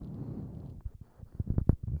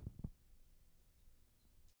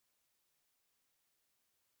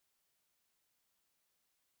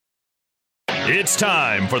It's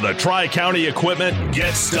time for the Tri-County Equipment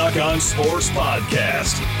Get Stuck on Sports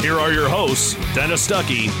podcast. Here are your hosts, Dennis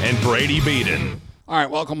Stuckey and Brady Beaton. All right,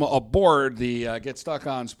 welcome aboard. The Get Stuck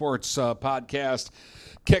on Sports podcast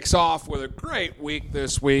kicks off with a great week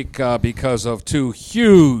this week because of two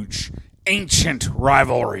huge, ancient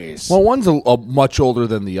rivalries. Well, one's a much older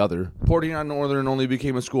than the other. Port Huron Northern only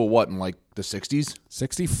became a school, in like the 60s?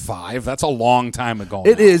 65? That's a long time ago.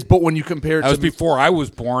 It is, but when you compare it that was before I was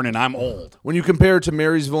born, and I'm old. When you compare it to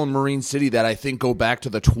Marysville and Marine City, that I think go back to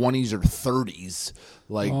the 20s or 30s.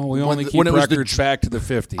 Like, we only keep records back to the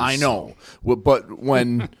 50s. I know, but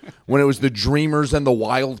when it was the Dreamers and the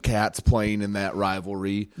Wildcats playing in that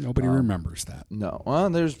rivalry, nobody remembers that. No, well,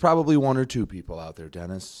 there's probably one or two people out there,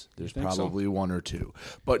 Dennis. There's probably one or two,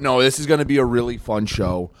 but no, this is going to be a really fun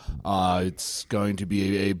show. It's going to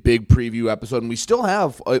be a big preview episode, and we still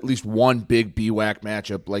have at least one big BWAC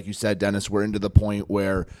matchup. Like you said, Dennis, we're into the point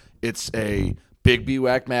where it's a big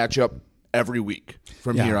BWAC matchup every week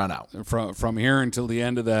from here on out. From here until the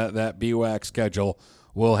end of that BWAC schedule,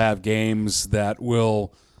 we'll have games that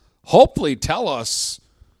will hopefully tell us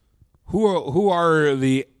who are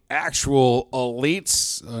the actual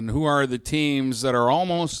elites and who are the teams that are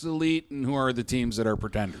almost elite and who are the teams that are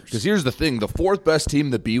pretenders. Because here's the thing, the fourth best team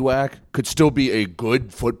in the BWAC could still be a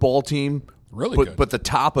good football team. Really good. But the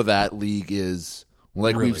top of that league is...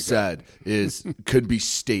 Like really we've said, could be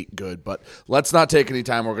state good. But let's not take any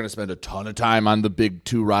time. We're going to spend a ton of time on the big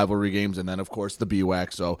two rivalry games and then, of course, the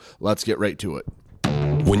BWAC. So let's get right to it.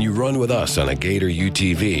 When you run with us on a Gator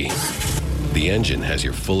UTV, the engine has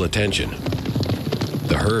your full attention.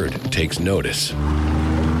 The herd takes notice.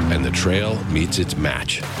 And the trail meets its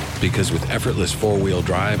match. Because with effortless four-wheel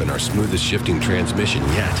drive and our smoothest shifting transmission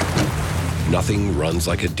yet, nothing runs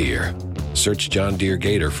like a deer. Search John Deere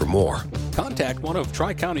Gator for more. Contact one of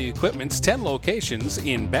Tri-County Equipment's 10 locations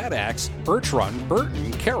in Bad Axe, Birch Run,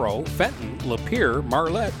 Burton, Caro, Fenton, Lapeer,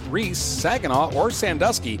 Marlette, Reese, Saginaw, or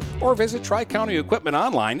Sandusky, or visit Tri-County Equipment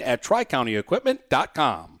online at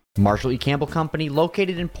tricountyequipment.com. Marshall E. Campbell Company,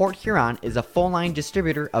 located in Port Huron, is a full-line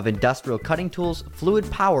distributor of industrial cutting tools,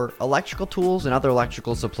 fluid power, electrical tools, and other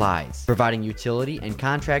electrical supplies, providing utility and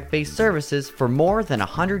contract-based services for more than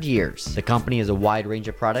 100 years. The company has a wide range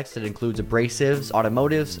of products that includes abrasives,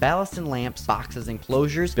 automotives, ballast and lamps, boxes and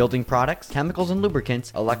closures, building products, chemicals and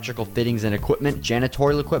lubricants, electrical fittings and equipment,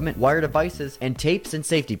 janitorial equipment, wire devices, and tapes and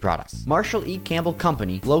safety products. Marshall E. Campbell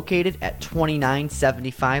Company, located at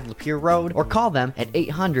 2975 Lapeer Road, or call them at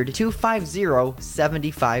 800-250-7520.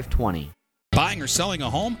 Buying or selling a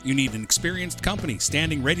home? You need an experienced company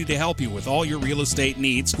standing ready to help you with all your real estate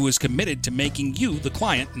needs, who is committed to making you the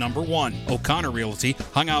client number one. O'Connor Realty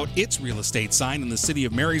hung out its real estate sign in the city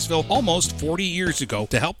of Marysville almost 40 years ago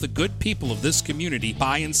to help the good people of this community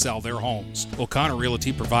buy and sell their homes. O'Connor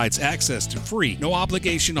Realty provides access to free,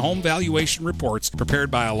 no-obligation home valuation reports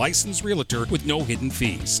prepared by a licensed realtor with no hidden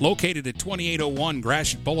fees. Located at 2801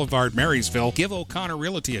 Gratiot Boulevard, Marysville, give O'Connor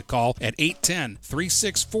Realty a call at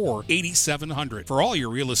 810-364-8700 for all your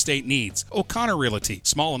real estate needs. O'Connor Realty,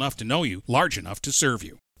 small enough to know you, large enough to serve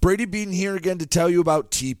you. Brady Beaton here again to tell you about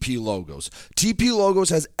TP Logos. TP Logos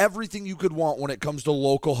has everything you could want when it comes to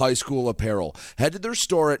local high school apparel. Head to their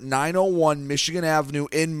store at 901 Michigan Avenue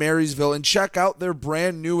in Marysville and check out their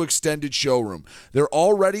brand new extended showroom. Their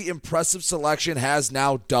already impressive selection has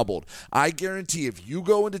now doubled. I guarantee if you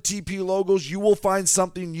go into TP Logos, you will find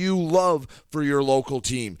something you love for your local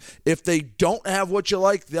team. If they don't have what you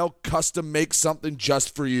like, they'll custom make something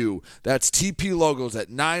just for you. That's TP Logos at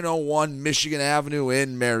 901 Michigan Avenue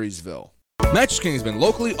in Marysville. Mattress King has been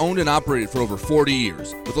locally owned and operated for over 40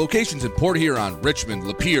 years. With locations in Port Huron, Richmond,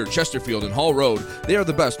 Lapeer, Chesterfield, and Hall Road, they are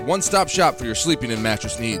the best one-stop shop for your sleeping and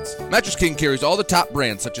mattress needs. Mattress King carries all the top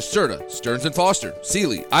brands such as Serta, Stearns & Foster,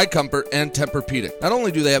 Sealy, iComfort, and Tempur-Pedic. Not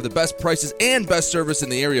only do they have the best prices and best service in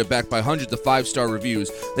the area backed by hundreds of 5-star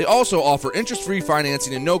reviews, they also offer interest-free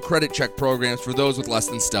financing and no credit check programs for those with less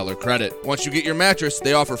than stellar credit. Once you get your mattress,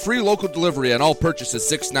 they offer free local delivery on all purchases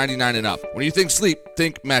 $6.99 and up. When you think sleep,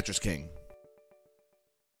 think Mattress King.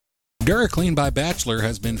 DuraClean by Bachelor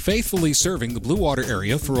has been faithfully serving the Blue Water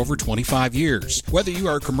area for over 25 years. Whether you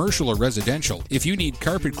are commercial or residential, if you need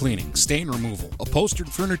carpet cleaning, stain removal, upholstered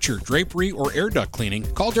furniture, drapery, or air duct cleaning,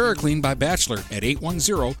 call DuraClean by Bachelor at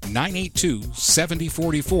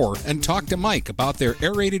 810-982-7044 and talk to Mike about their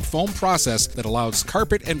aerated foam process that allows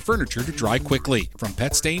carpet and furniture to dry quickly. From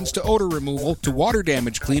pet stains to odor removal to water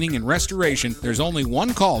damage cleaning and restoration, there's only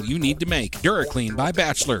one call you need to make. DuraClean by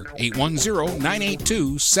Bachelor,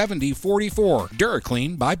 810-982-7044.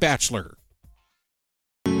 DuraClean by Bachelor.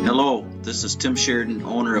 Hello, this is Tim Sheridan,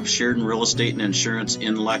 owner of Sheridan Real Estate and Insurance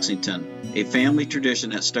in Lexington, a family tradition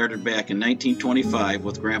that started back in 1925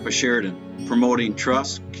 with Grandpa Sheridan. Promoting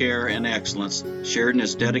trust, care, and excellence, Sheridan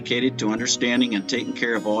is dedicated to understanding and taking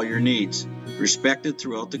care of all your needs. Respected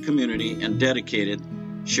throughout the community and dedicated,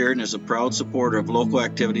 Sheridan is a proud supporter of local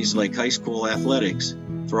activities like high school athletics.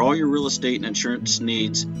 For all your real estate and insurance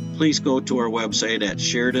needs, please go to our website at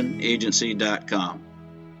SheridanAgency.com.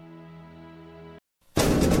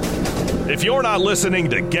 If you're not listening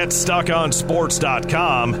to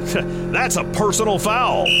GetStuckOnSports.com, that's a personal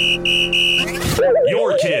foul.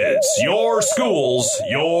 Your kids, your schools,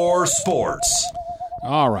 your sports.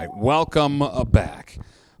 All right, welcome back.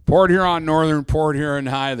 Port Huron Northern, Port Huron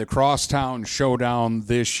High, the Crosstown Showdown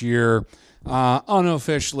this year.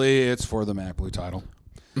 Unofficially, it's for the MAC Blue title.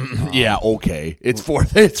 Yeah, okay. It's for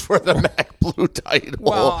the MAC Blue title.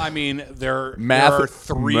 Well, I mean, there are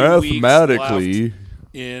 3 weeks left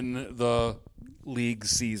in the league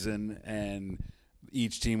season, and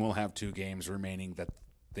each team will have 2 games remaining that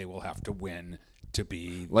they will have to win to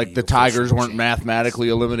be like the Tigers weren't mathematically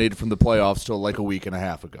eliminated from the playoffs till like a week and a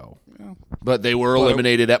half ago. Yeah. But they were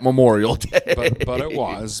eliminated at Memorial Day. But it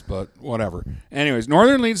was, but whatever. Anyways,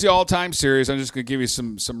 Northern leads the all-time series. I'm just going to give you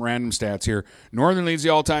some random stats here. Northern leads the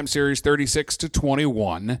all-time series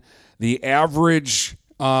 36-21. The average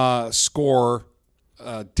score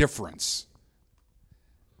difference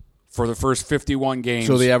for the first 51 games.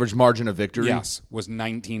 So the average margin of victory? Yes, was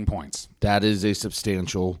 19 points. That is a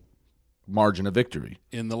substantial margin of victory.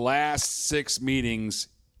 In the last 6 meetings,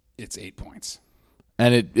 it's 8 points.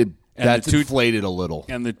 And that's inflated a little.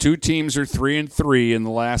 And the 2 teams are 3-3 in the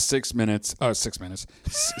last 6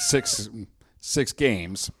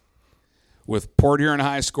 games, with Port Huron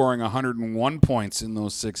High scoring 101 points in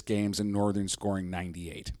those 6 games and Northern scoring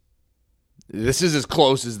 98. This is as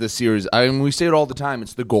close as this series. I mean, we say it all the time.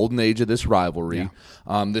 It's the golden age of this rivalry.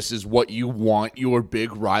 Yeah. This is what you want your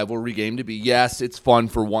big rivalry game to be. Yes, it's fun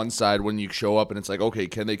for one side when you show up and it's like, okay,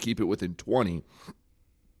 can they keep it within 20?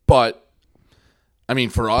 But, I mean,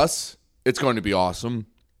 for us, it's going to be awesome.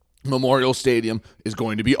 Memorial Stadium is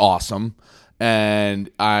going to be awesome. And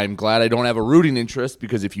I'm glad I don't have a rooting interest,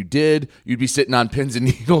 because if you did, you'd be sitting on pins and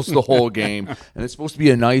needles the whole game. And it's supposed to be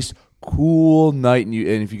a nice, cool night, and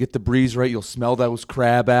if you get the breeze right, you'll smell those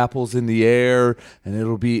crab apples in the air, and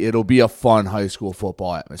it'll be a fun high school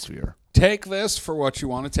football atmosphere. Take this for what you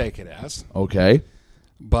want to take it as. Okay.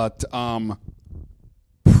 But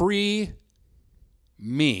pre-me.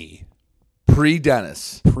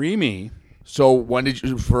 Pre-Dennis. Pre-me. So when did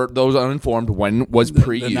you, for those uninformed, when was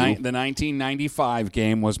pre-you? The 1995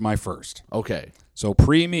 game was my first. Okay. So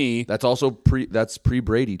pre-me. That's also that's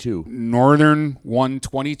pre-Brady too. Northern won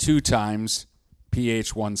 22 times.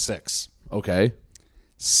 PH won 6. Okay.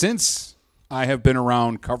 Since I have been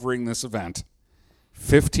around covering this event,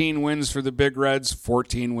 15 wins for the Big Reds,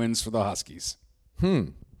 14 wins for the Huskies.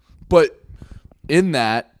 But in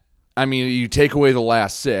that, I mean, you take away the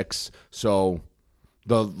last 6, so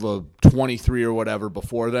the 23 or whatever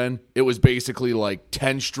before then, it was basically like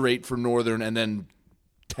 10 straight for Northern and then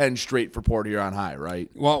 10 straight for Port Huron High, right?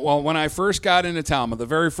 Well, when I first got into Talma, the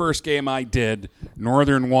very first game I did,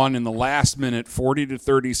 Northern won in the last minute,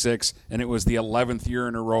 40-36, and it was the 11th year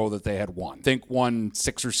in a row that they had won. I think won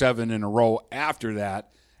 6 or 7 in a row after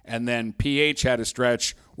that, and then PH had a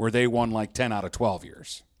stretch where they won like 10 out of 12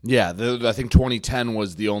 years. Yeah, I think 2010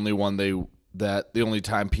 was the only one the only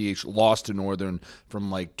time PH lost to Northern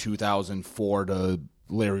from like 2004 to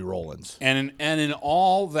Larry Rowlands. And in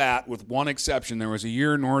all that, with one exception, there was a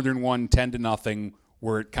year Northern won 10-0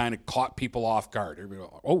 where it kind of caught people off guard. Everybody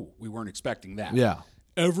was like, oh, we weren't expecting that. Yeah.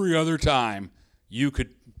 Every other time, you could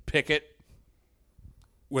pick it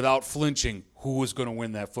without flinching who was going to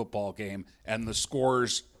win that football game, and the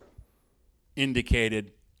scores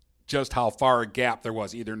indicated just how far a gap there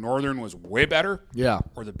was. Either Northern was way better,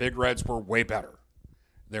 or the Big Reds were way better.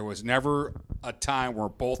 There was never a time where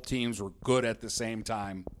both teams were good at the same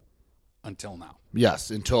time until now. Yes,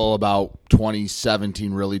 until about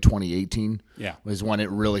 2017, really 2018 was when it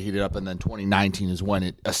really heated up, and then 2019 is when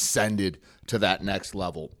it ascended to that next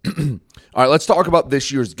level. All right, let's talk about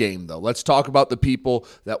this year's game, though. Let's talk about the people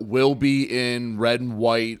that will be in red and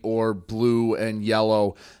white or blue and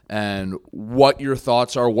yellow and what your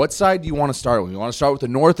thoughts are. What side do you want to start with? You want to start with the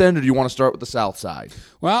north end, or do you want to start with the south side?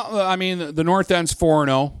 Well, I mean, the north end's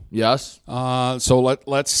 4-0. Yes. So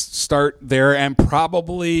let's start there, and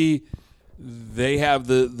probably they have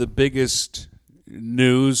the biggest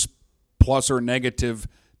news, plus or negative,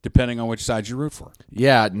 depending on which side you root for.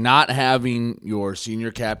 Yeah, not having your senior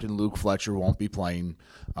captain, Luke Fletcher, won't be playing.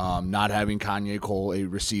 Not having Kanye Cole, a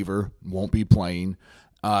receiver, won't be playing.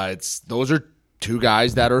 Those are two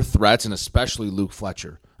guys that are threats, and especially Luke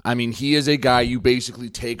Fletcher. I mean, he is a guy you basically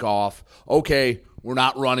take off. Okay, we're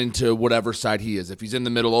not running to whatever side he is. If he's in the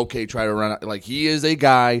middle, okay, try to run. Like, he is a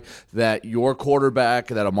guy that your quarterback,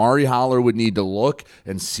 that Amari Holler would need to look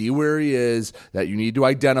and see where he is, that you need to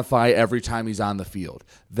identify every time he's on the field.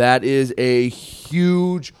 That is a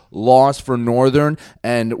huge loss for Northern,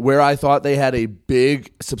 and where I thought they had a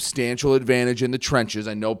big, substantial advantage in the trenches.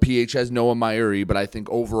 I know PH has Noah Myrie, but I think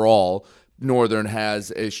overall Northern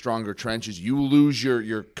has a stronger trenches. You lose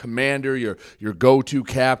your commander, your go-to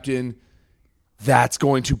captain. That's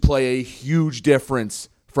going to play a huge difference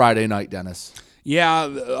Friday night, Dennis.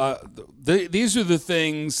 Yeah, these are the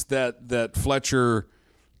things that Fletcher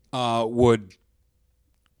would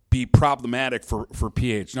be problematic for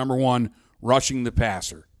PH. Number one, rushing the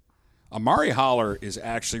passer. Amari Holler is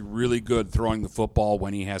actually really good throwing the football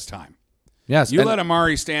when he has time. Yes, you let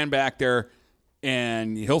Amari stand back there,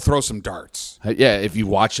 and he'll throw some darts. Yeah, if you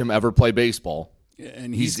watch him ever play baseball.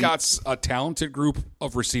 And he's got a talented group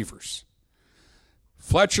of receivers.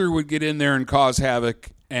 Fletcher would get in there and cause havoc,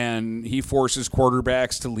 and he forces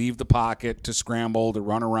quarterbacks to leave the pocket, to scramble, to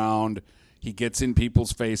run around. He gets in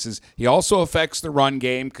people's faces. He also affects the run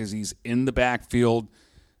game because he's in the backfield,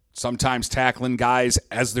 sometimes tackling guys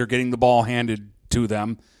as they're getting the ball handed to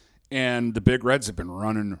them. And the Big Reds have been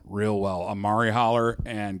running real well. Amari Holler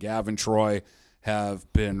and Gavin Troy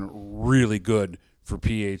have been really good for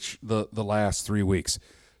PH the last 3 weeks.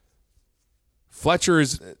 Fletcher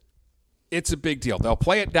it's a big deal. They'll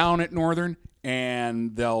play it down at Northern,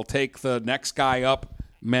 and they'll take the next guy up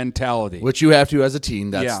mentality. Which you have to as a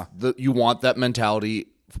team. You want that mentality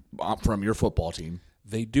from your football team.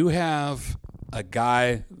 They do have a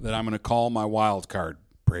guy that I'm going to call my wild card,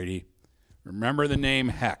 Brady. Remember the name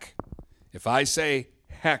Heck. If I say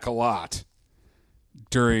heck a lot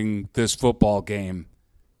during this football game,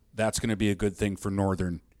 that's going to be a good thing for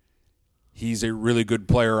Northern. He's a really good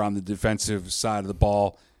player on the defensive side of the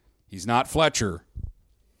ball. He's not Fletcher,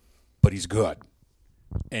 but he's good.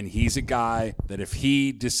 And he's a guy that if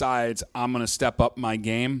he decides I'm going to step up my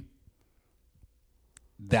game,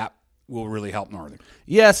 that will really help Northern.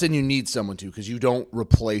 Yes, and you need someone to, because you don't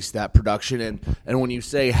replace that production. And when you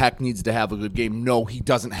say Heck needs to have a good game, no, he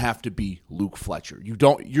doesn't have to be Luke Fletcher.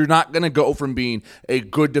 You're not going to go from being a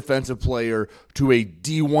good defensive player to a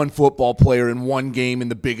D1 football player in one game in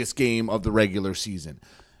the biggest game of the regular season.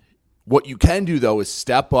 What you can do, though, is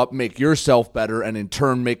step up, make yourself better, and in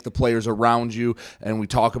turn make the players around you, and we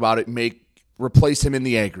talk about it, replace him in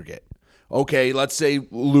the aggregate. Okay, let's say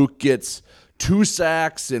Luke gets 2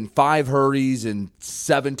 sacks and 5 hurries and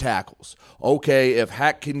 7 tackles. Okay, if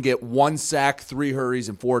Heck can get 1 sack, 3 hurries,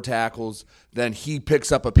 and 4 tackles, then he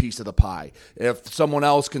picks up a piece of the pie. If someone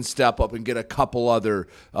else can step up and get a couple other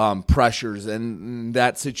pressures in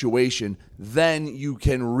that situation, then you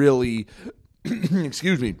can really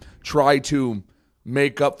try to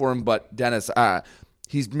make up for him. But Dennis,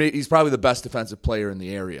 he's probably the best defensive player in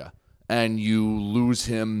the area, and you lose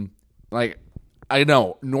him. Like, I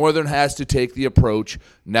know Northern has to take the approach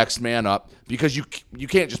next man up, because you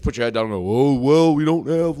can't just put your head down and go, oh well, we don't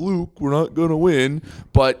have Luke, we're not gonna win.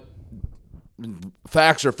 But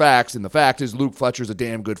facts are facts, and the fact is Luke Fletcher's a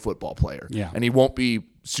damn good football player, and he won't be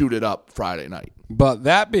suited up Friday night. But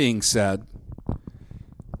that being said,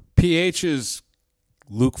 PH's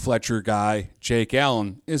Luke Fletcher guy, Jake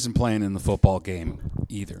Allen, isn't playing in the football game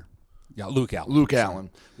either. Yeah, Luke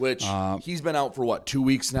Allen. Which he's been out for 2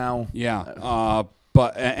 weeks now? Yeah.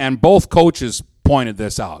 But both coaches pointed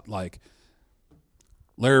this out. Like,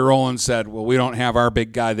 Larry Rowland said, well, we don't have our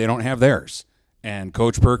big guy, they don't have theirs. And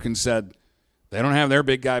Coach Perkins said, they don't have their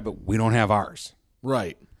big guy, but we don't have ours.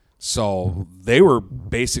 Right. So they were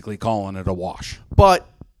basically calling it a wash. But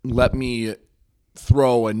let me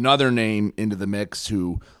throw another name into the mix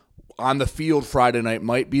who, on the field Friday night,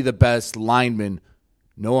 might be the best lineman,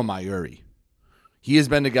 Noah Myrie. He has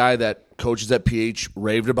been the guy that coaches at PH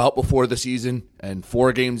raved about before the season, and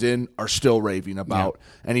 4 games in are still raving about. Yeah.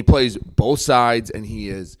 And he plays both sides, and he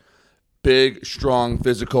is big, strong,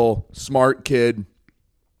 physical, smart kid.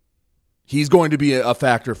 He's going to be a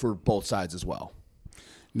factor for both sides as well.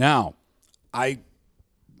 Now, I'm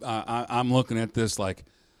looking at this like,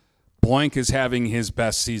 Boink is having his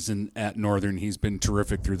best season at Northern. He's been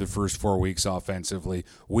terrific through the first 4 weeks offensively.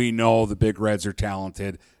 We know the Big Reds are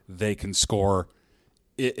talented. They can score.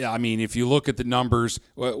 I mean, if you look at the numbers,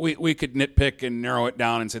 we could nitpick and narrow it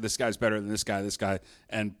down and say this guy's better than this guy,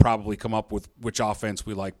 and probably come up with which offense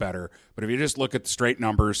we like better. But if you just look at the straight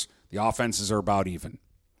numbers, the offenses are about even.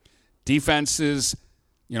 Defenses,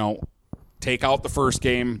 take out the first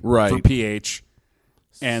game for PH.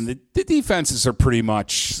 And the defenses are pretty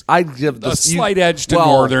much I'd give a slight edge to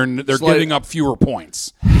Northern. They're giving up fewer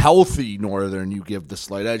points. Healthy Northern, you give the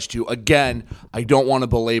slight edge to. Again, I don't want to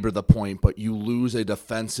belabor the point, but you lose a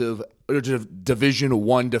Division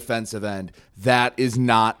I defensive end. That is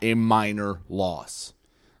not a minor loss.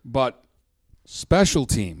 But special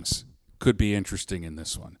teams could be interesting in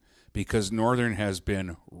this one because Northern has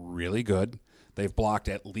been really good. They've blocked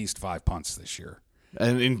at least 5 punts this year.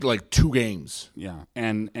 And in like 2 games. Yeah.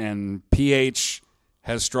 And PH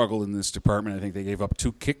has struggled in this department. I think they gave up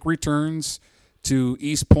 2 kick returns to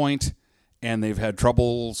East Point, and they've had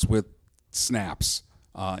troubles with snaps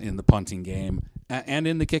in the punting game and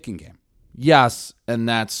in the kicking game. Yes, and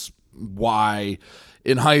that's why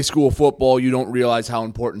in high school football you don't realize how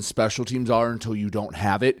important special teams are until you don't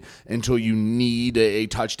have it, until you need a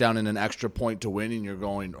touchdown and an extra point to win, and you're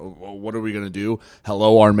going, oh, what are we going to do?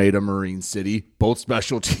 Hello, Armada Marine City. Both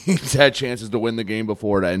special teams had chances to win the game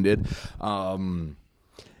before it ended.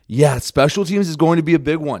 Yeah, special teams is going to be a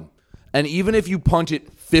big one. And even if you punt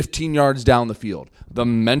it 15 yards down the field, the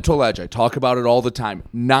mental edge, I talk about it all the time,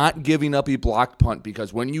 not giving up a blocked punt,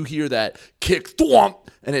 because when you hear that kick, thwomp,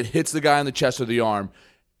 and it hits the guy on the chest or the arm,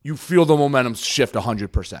 you feel the momentum shift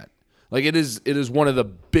 100%. Like it is one of the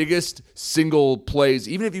biggest single plays,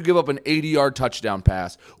 even if you give up an 80-yard touchdown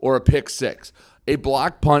pass or a pick six, a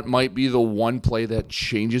blocked punt might be the one play that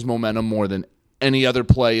changes momentum more than any other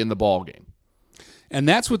play in the ball game. And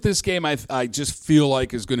that's what this game I just feel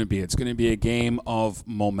like is going to be. It's going to be a game of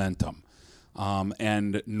momentum.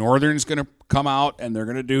 And Northern's going to come out and they're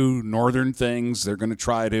going to do Northern things. They're going to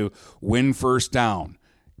try to win first down,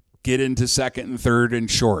 get into second and third and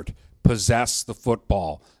short, possess the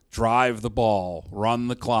football, drive the ball, run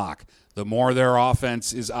the clock. The more their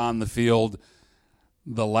offense is on the field,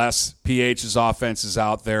 the less PH's offense is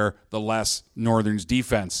out there, the less Northern's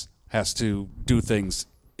defense has to do things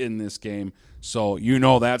in this game. So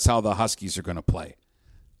that's how the Huskies are going to play.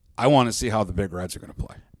 I want to see how the Big Reds are going to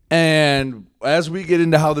play. And as we get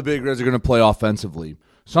into how the Big Reds are going to play offensively,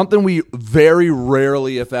 something we very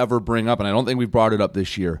rarely, if ever, bring up, and I don't think we've brought it up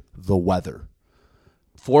this year, the weather.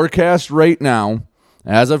 Forecast right now,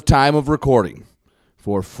 as of time of recording,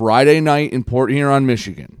 for Friday night in Port Huron,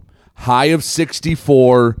 Michigan, high of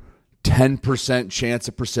 64, 10% chance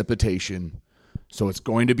of precipitation. So it's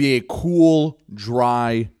going to be a cool,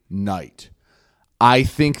 dry night. I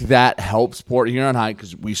think that helps Port Huron High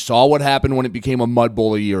because we saw what happened when it became a mud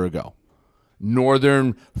bowl a year ago.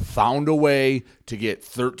 Northern found a way to get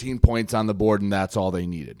 13 points on the board, and that's all they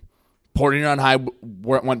needed. Port Huron High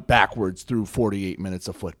went backwards through 48 minutes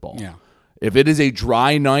of football. Yeah. If it is a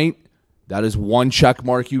dry night, that is one check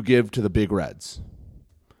mark you give to the Big Reds.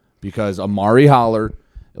 Because Amari Holler,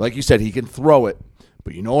 like you said, he can throw it,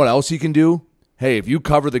 but you know what else he can do? Hey, if you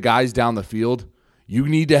cover the guys down the field, you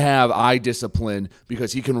need to have eye discipline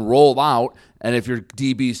because he can roll out, and if your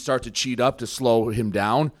DBs start to cheat up to slow him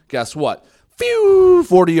down, guess what?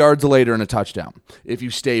 40 yards later and a touchdown. If you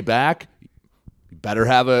stay back, you better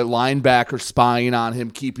have a linebacker spying on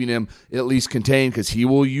him, keeping him at least contained because he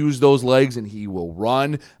will use those legs and he will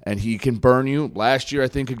run and he can burn you. Last year, I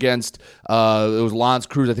think against it was Lance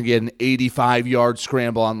Cruz, I think he had an 85-yard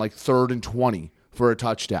scramble on like 3rd and 20. For a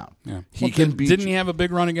touchdown. Yeah. Didn't he have a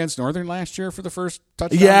big run against Northern last year for the first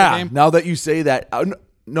touchdown of the game? Now that you say that,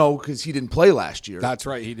 no, because he didn't play last year. That's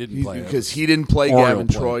right, he didn't play. Because he didn't play, Gavin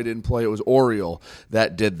Troy didn't play. It was Oriole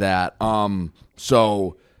that did that.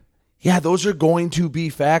 So, yeah, those are going to be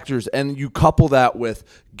factors. And you couple that with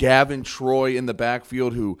Gavin Troy in the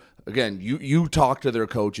backfield who, again, you talk to their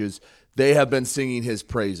coaches. They have been singing his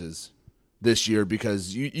praises this year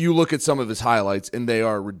because you look at some of his highlights and they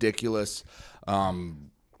are ridiculous.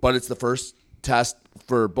 But it's the first test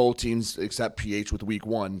for both teams except PH with week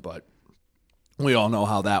 1, but we all know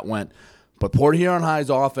how that went. But Port Huron High's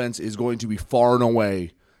offense is going to be far and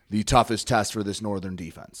away the toughest test for this Northern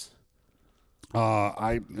defense.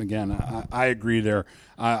 I agree there.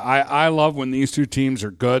 I love when these two teams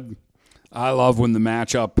are good. I love when the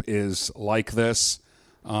matchup is like this.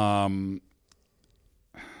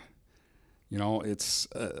 It's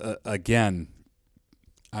again,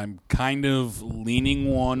 I'm kind of leaning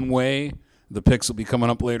one way. The picks will be coming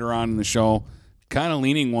up later on in the show. Kind of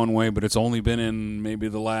leaning one way, but it's only been in maybe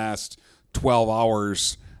the last 12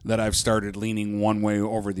 hours that I've started leaning one way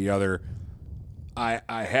over the other. I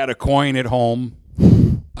had a coin at home.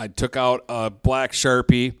 I took out a black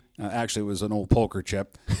Sharpie. Actually, it was an old poker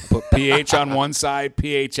chip. Put PH on one side,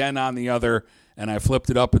 PHN on the other, and I flipped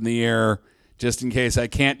it up in the air. Just in case I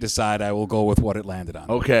can't decide, I will go with what it landed on.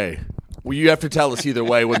 Okay. Well, you have to tell us either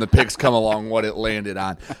way when the picks come along what it landed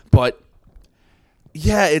on. But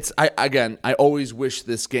Yeah, I always wish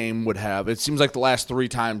this game would have. It seems like the last 3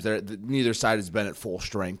 times neither side has been at full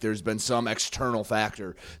strength. There's been some external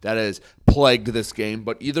factor that has plagued this game.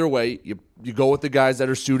 But either way, you go with the guys that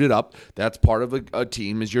are suited up. That's part of a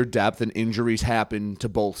team, is your depth, and injuries happen to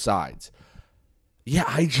both sides.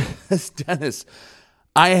 Yeah, Dennis,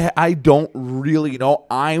 I don't really know.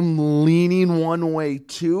 I'm leaning one way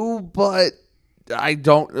too, but I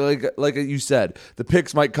don't, like you said, the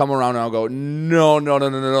picks might come around and I'll go,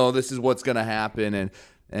 no, this is what's going to happen.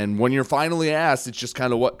 And when you're finally asked, it's just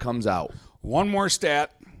kind of what comes out. One more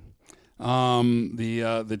stat.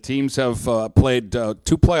 The teams have played 2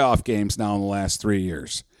 playoff games now in the last 3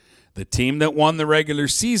 years. The team that won the regular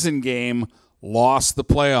season game lost the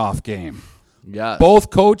playoff game. Yeah. Both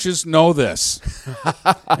coaches know this.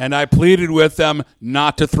 And I pleaded with them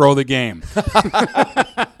not to throw the game.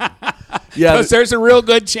 Yeah, because there's a real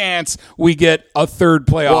good chance we get a third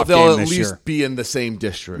playoff game this year. Well, they'll at least be in the same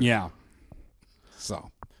district. Yeah. So.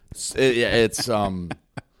 It's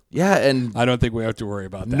yeah, and I don't think we have to worry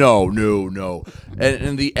about that. No.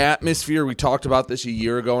 And the atmosphere, we talked about this a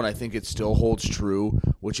year ago, and I think it still holds true.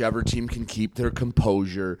 Whichever team can keep their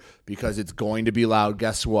composure, because it's going to be loud.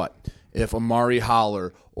 Guess what? If Amari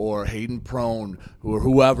Holler or Hayden Prone or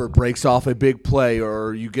whoever breaks off a big play,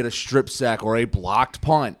 or you get a strip sack or a blocked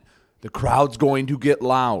punt, the crowd's going to get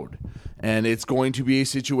loud, and it's going to be a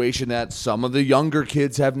situation that some of the younger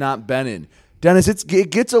kids have not been in. Dennis, it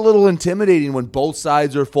gets a little intimidating when both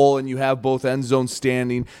sides are full and you have both end zones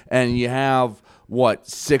standing and you have,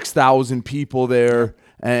 6,000 people there,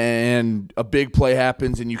 and a big play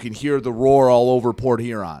happens and you can hear the roar all over Port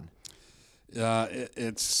Huron. But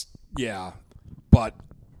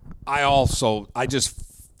I just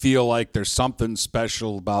feel like there's something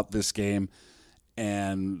special about this game.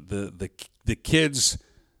 And the kids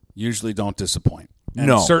usually don't disappoint. And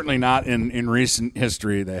no. Certainly not in recent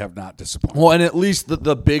history. They have not disappointed. Well, and at least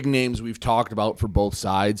the big names we've talked about for both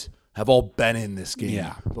sides have all been in this game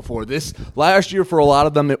before. This last year, for a lot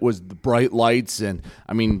of them, it was the bright lights. And,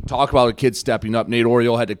 I mean, talk about a kid stepping up. Nate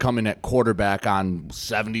Oriole had to come in at quarterback on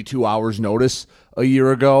 72 hours notice a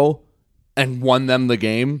year ago and won them the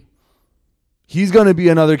game. He's going to be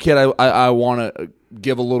another kid I want to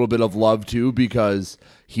give a little bit of love to, because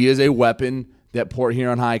he is a weapon that Port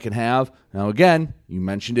Huron High can have. Now, again, you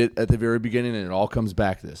mentioned it at the very beginning, and it all comes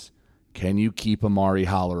back to this. Can you keep Amari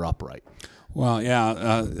Holler upright? Well,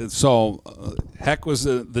 yeah. Heck was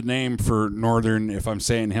the name for Northern. If I'm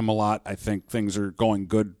saying him a lot, I think things are going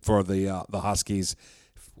good for the Huskies.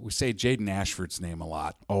 If we say Jaden Ashford's name a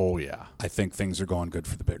lot. Oh, yeah. I think things are going good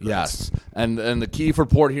for the Big Reds. Yes. And the key for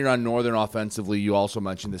Port Huron Northern offensively, you also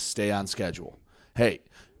mentioned, is stay on schedule. Hey,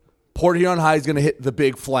 Port Huron High is going to hit the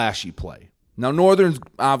big flashy play. Now, Northern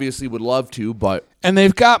obviously would love to, but... And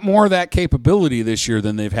they've got more of that capability this year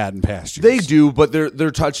than they've had in past years. They do, but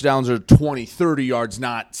their touchdowns are 20, 30 yards,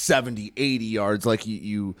 not 70, 80 yards like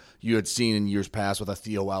you had seen in years past with a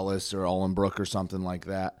Theo Ellis or Ullenbrook or something like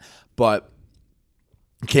that. But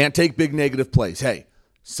can't take big negative plays. Hey,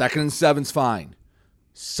 2nd and 7's fine.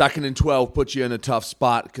 2nd and 12 puts you in a tough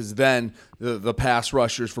spot, because then the pass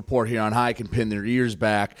rushers for Port Huron High can pin their ears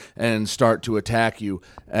back and start to attack you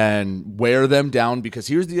and wear them down. Because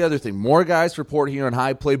here's the other thing. More guys for Port Huron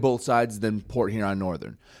High play both sides than Port Huron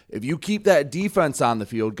Northern. If you keep that defense on the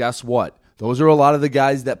field, guess what? Those are a lot of the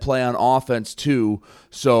guys that play on offense too.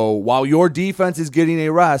 So while your defense is getting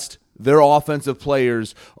a rest, their offensive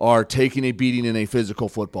players are taking a beating in a physical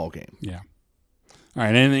football game. Yeah. All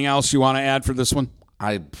right. Anything else you want to add for this one?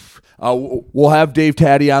 We'll have Dave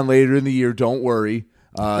Taddy on later in the year. Don't worry.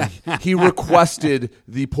 He requested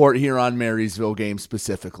the Port Huron Marysville game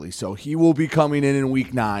specifically, so he will be coming in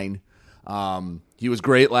week 9. He was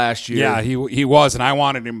great last year. Yeah, he was, and I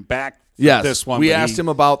wanted him back for this one. We asked him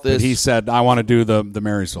about this. He said, I want to do the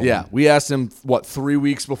Marysville one. We asked him, 3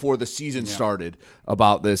 weeks before the season started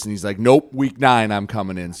about this, and he's like, nope, week 9 I'm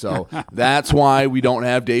coming in. So that's why we don't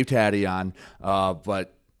have Dave Taddy on.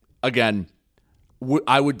 But, again,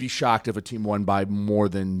 I would be shocked if a team won by more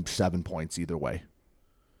than 7 points either way.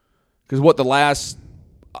 Because not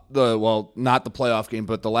the playoff game,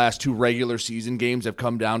 but the last 2 regular season games have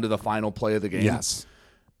come down to the final play of the game. Yes.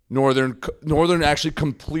 Northern actually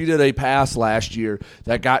completed a pass last year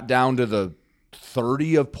that got down to the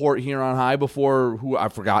 30 of Port Huron High before I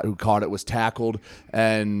forgot who caught it was tackled,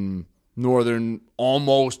 and Northern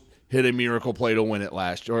almost hit a miracle play to win it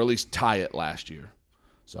last year, or at least tie it last year.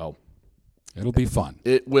 So it'll be fun.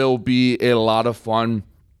 It will be a lot of fun.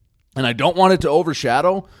 And I don't want it to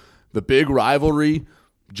overshadow the big rivalry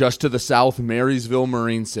just to the south, Marysville,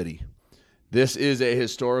 Marine City. This is a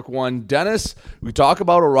historic one. Dennis, we talk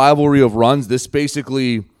about a rivalry of runs. This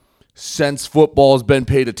basically, since football has been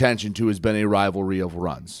paid attention to, has been a rivalry of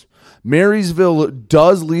runs. Marysville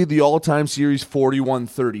does lead the all-time series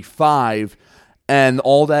 41-35, and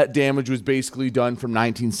all that damage was basically done from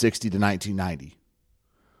 1960 to 1990,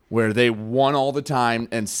 where they won all the time.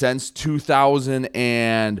 And since 2000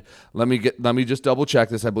 and let me just double check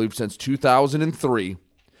this. I believe since 2003,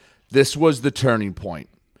 this was the turning point.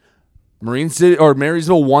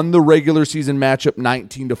 Marysville won the regular season matchup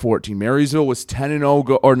 19-14. Marysville was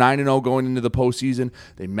 10-0 or 9-0 going into the postseason.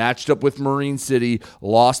 They matched up with Marine City,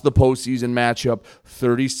 lost the postseason matchup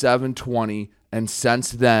 37-20, and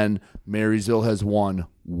since then Marysville has won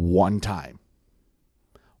one time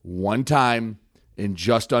in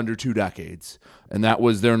just under 2 decades, and that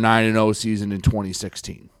was their 9-0 season in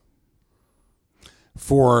 2016.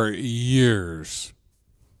 For years,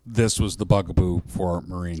 this was the bugaboo for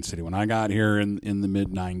Marine City. When I got here in the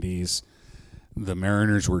mid-90s, the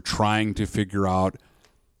Mariners were trying to figure out,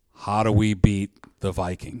 how do we beat the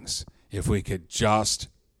Vikings? If we could just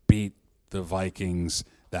beat the Vikings,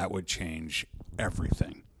 that would change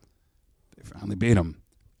everything. They finally beat them,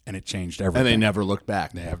 and it changed everything. And they never looked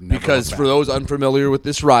back. They have never because looked for back. those unfamiliar with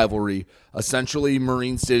this rivalry, essentially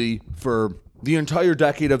Marine City, for the entire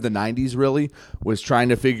decade of the 90s, really, was trying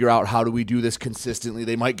to figure out, how do we do this consistently?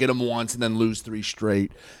 They might get them once and then lose 3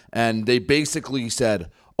 straight. And they basically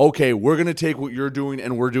said, okay, we're going to take what you're doing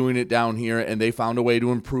and we're doing it down here. And they found a way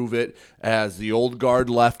to improve it. As the old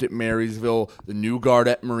guard left at Marysville, the new guard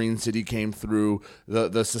at Marine City came through. The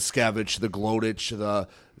Saskevich, the Glodich,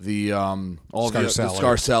 the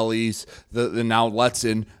Scarcellis, the now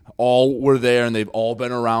Letson, all were there, and they've all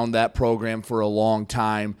been around that program for a long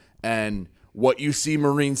time. And what you see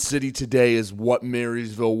Marine City today is what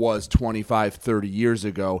Marysville was 25, 30 years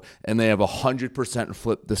ago, and they have 100%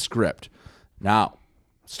 flipped the script. Now,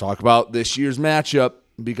 let's talk about this year's matchup,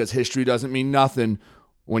 because history doesn't mean nothing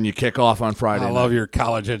when you kick off on Friday night. I love your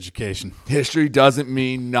college education. History doesn't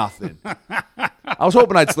mean nothing. I was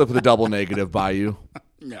hoping I'd slip with a double negative by you.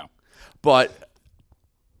 Yeah. But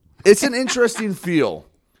it's an interesting feel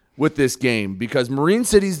with this game, because Marine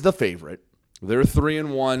City's the favorite. They're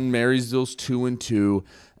 3-1. Marysville's 2-2.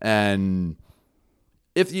 And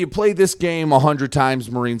if you play this game 100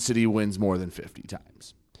 times, Marine City wins more than 50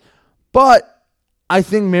 times. But I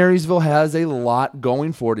think Marysville has a lot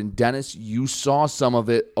going for it. And Dennis, you saw some of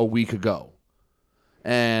it a week ago.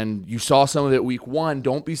 And you saw some of it week 1.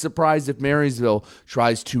 Don't be surprised if Marysville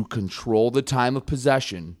tries to control the time of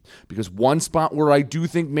possession, because one spot where I do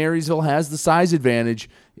think Marysville has the size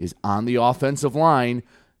advantage is on the offensive line.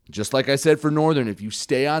 Just like I said for Northern, if you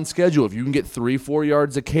stay on schedule, if you can get 3-4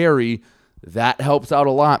 yards a carry, that helps out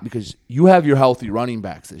a lot, because you have your healthy running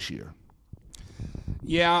backs this year.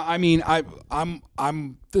 Yeah, I mean,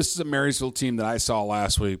 I'm. This is a Marysville team that I saw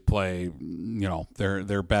last week play,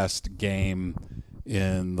 their best game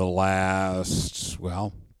in the last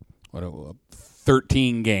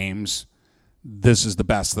 13 games. This is the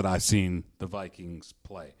best that I've seen the Vikings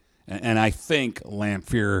play, and I think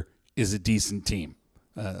Lamphere is a decent team.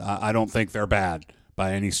 I don't think they're bad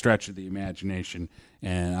by any stretch of the imagination,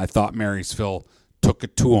 and I thought Marysville took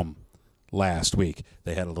it to them last week.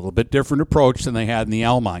 They had a little bit different approach than they had in the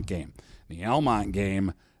Almont game. In the Almont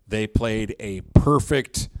game, they played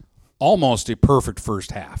almost a perfect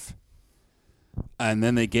first half, and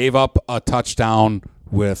then they gave up a touchdown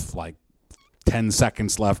with like 10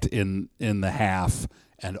 seconds left in the half,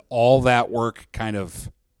 and all that work kind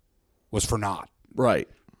of was for naught. Right.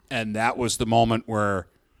 And that was the moment where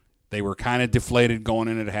they were kind of deflated going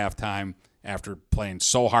in at halftime after playing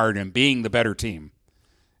so hard and being the better team,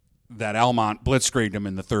 that Almont blitzkrieged them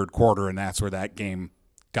in the third quarter, and that's where that game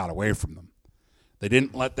got away from them. They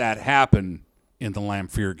didn't let that happen in the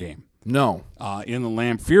Lamphere game. No. In the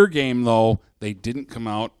Lamphere game, though, they didn't come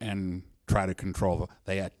out and try to control it.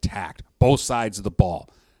 They attacked both sides of the ball.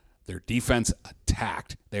 Their defense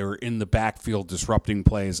attacked. They were in the backfield disrupting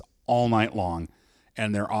plays all night long,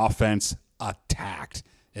 and their offense attacked.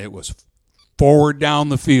 It was forward down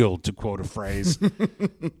the field, to quote a phrase,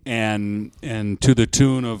 and to the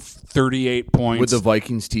tune of 38 points. Would the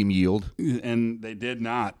Vikings team yield? And they did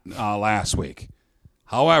not last week.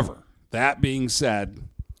 However, that being said,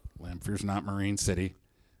 Lamphere's not Marine City.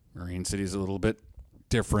 Marine City's a little bit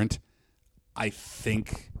different. I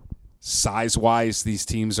think size-wise, these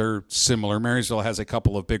teams are similar. Marysville has a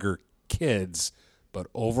couple of bigger kids, but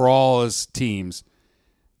overall as teams,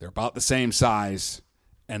 they're about the same size,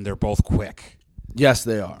 and they're both quick. Yes,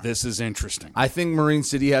 they are. This is interesting. I think Marine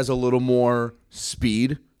City has a little more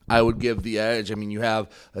speed I would give the edge. I mean, you have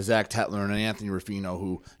a Zach Tetler and an Anthony Ruffino,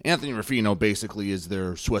 who Anthony Ruffino basically is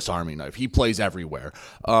their Swiss Army knife. He plays everywhere.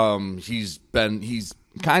 He's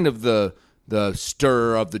kind of the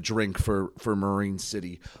stir of the drink for Marine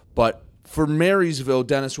City. But for Marysville,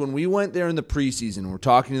 Dennis, when we went there in the preseason, we're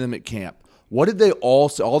talking to them at camp, what did they all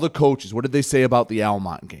say, all the coaches, what did they say about the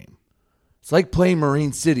Almont game? It's like playing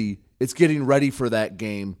Marine City. It's getting ready for that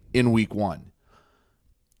game in week 1.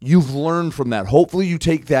 You've learned from that. Hopefully you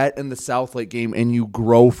take that in the Southlake game and you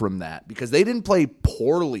grow from that, because they didn't play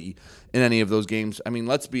poorly in any of those games. I mean,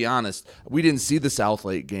 let's be honest. We didn't see the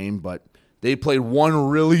Southlake game, but they played one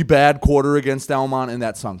really bad quarter against Almont, and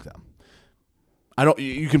that sunk them.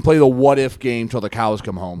 You can play the what-if game till the cows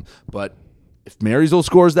come home, but if Marysville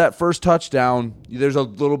scores that first touchdown, there's a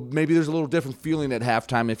little different feeling at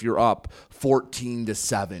halftime if you're up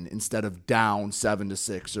 14-7 instead of down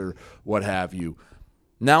 7-6 or what have you.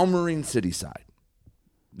 Now Marine City side.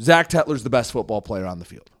 Zach Tetler's the best football player on the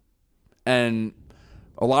field. And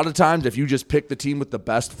a lot of times if you just pick the team with the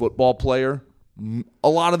best football player, a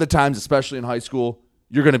lot of the times, especially in high school,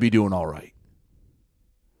 you're going to be doing all right.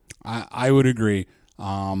 I would agree.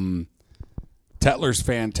 Tetler's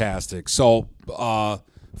fantastic. So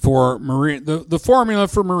for Marine, the formula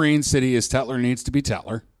for Marine City is Tetler needs to be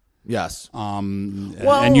Tetler. Yes. And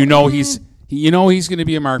he's going to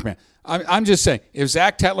be a mark man. I'm just saying, if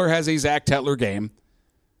Zach Tetler has a Zach Tetler game,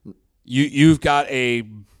 you've got a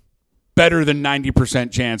better than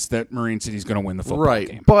 90% chance that Marine City's going to win the football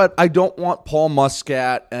game. But I don't want Paul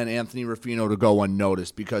Muscat and Anthony Ruffino to go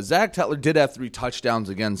unnoticed, because Zach Tetler did have 3 touchdowns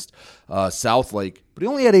against Southlake, but he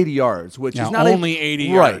only had 80 yards, which is not only 80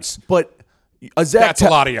 yards. But that's a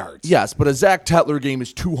lot of yards. Yes, but a Zach Tetler game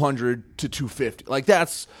is 200 to 250. Like,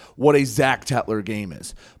 that's what a Zach Tetler game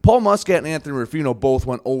is. Paul Muscat and Anthony Ruffino both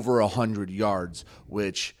went over 100 yards,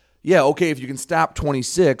 which, if you can stop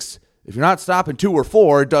 26, if you're not stopping 2 or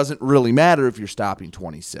 4, it doesn't really matter if you're stopping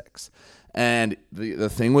 26. And the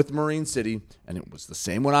thing with Marine City, and it was the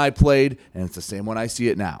same when I played, and it's the same when I see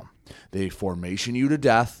it now, they formation you to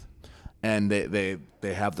death, and they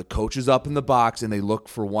have the coaches up in the box, and they look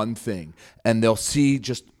for one thing, and they'll see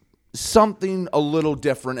just something a little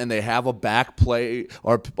different, and they have a back play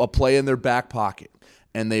or a play in their back pocket,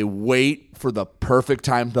 and they wait for the perfect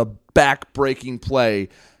time, the back-breaking play.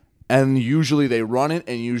 And usually they run it,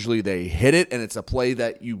 and usually they hit it, and it's a play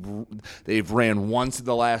that they've ran once in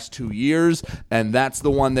the last 2 years, and that's the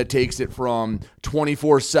one that takes it from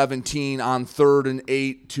 24-17 on 3rd and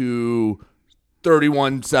 8 to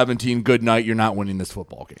 31-17. Good night, you're not winning this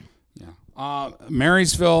football game. Yeah.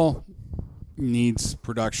 Marysville needs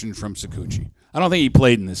production from Sakuchi. I don't think he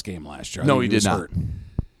played in this game last year. No, he did not. Hurt.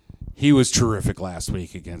 He was terrific last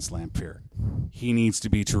week against Lamphere. He needs to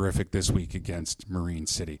be terrific this week against Marine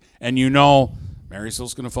City. And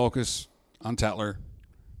Marysville's going to focus on Tetler.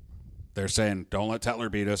 They're saying, don't let Tetler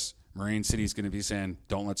beat us. Marine City's going to be saying,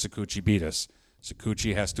 don't let Sakuchi beat us.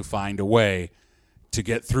 Sakuchi has to find a way to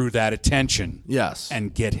get through that attention. Yes.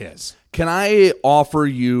 And get his. Can I offer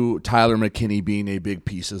you Tyler McKinney being a big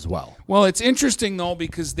piece as well? Well, it's interesting, though,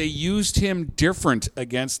 because they used him different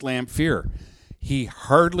against Lamphere. He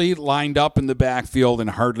hardly lined up in the backfield and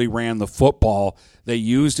hardly ran the football. They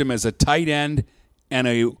used him as a tight end and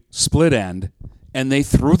a split end, and they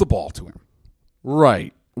threw the ball to him.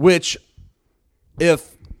 Right. Which,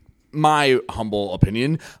 if my humble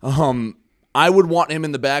opinion, I would want him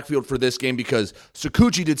in the backfield for this game, because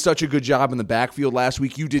Sakuchi did such a good job in the backfield last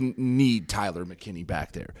week. You didn't need Tyler McKinney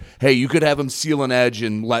back there. Hey, you could have him seal an edge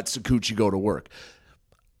and let Sakuchi go to work.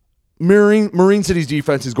 Marine City's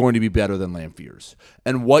defense is going to be better than Lamphere's.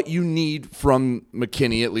 And what you need from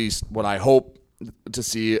McKinney, at least what I hope to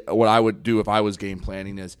see, what I would do if I was game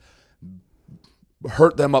planning, is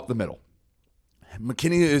hurt them up the middle.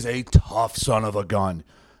 McKinney is a tough son of a gun.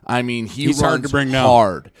 I mean, he's hard to bring down.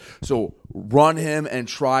 Hard. So run him and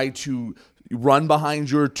try to run behind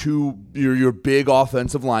your big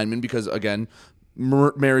offensive linemen, because, again,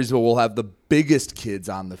 Marysville will have the biggest kids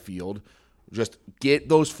on the field. Just get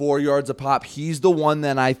those 4 yards a pop. He's the one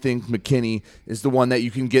that I think McKinney is the one that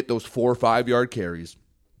you can get those 4 or 5 yard carries,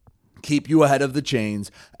 keep you ahead of the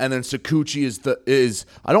chains, and then Sakuchi is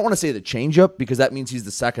I don't want to say the changeup, because that means he's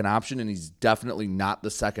the second option, and he's definitely not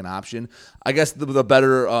the second option. I guess the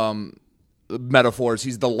better metaphor is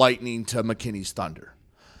he's the lightning to McKinney's thunder.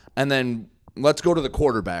 And then let's go to the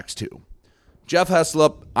quarterbacks too. Jeff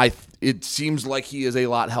Heslop, it seems like he is a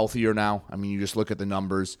lot healthier now. I mean, you just look at the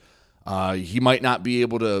numbers. He might not be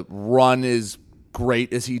able to run as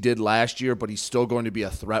great as he did last year, but he's still going to be a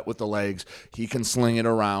threat with the legs. He can sling it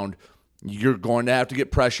around. You're going to have to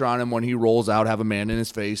get pressure on him when he rolls out, have a man in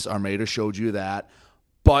his face. Armada showed you that.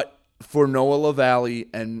 But for Noah LaValle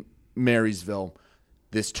and Marysville,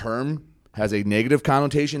 this term has a negative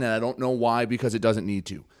connotation, and I don't know why, because it doesn't need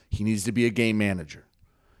to. He needs to be a game manager.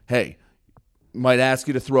 Hey, might ask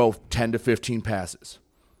you to throw 10 to 15 passes.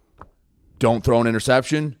 Don't throw an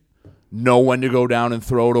interception. Know when to go down and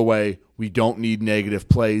throw it away. We don't need negative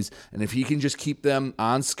plays. And if he can just keep them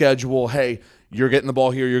on schedule, hey, you're getting the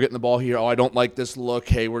ball here, you're getting the ball here. Oh, I don't like this look.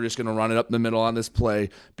 Hey, we're just going to run it up the middle on this play.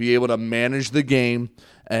 Be able to manage the game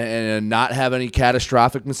and not have any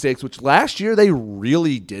catastrophic mistakes, which last year they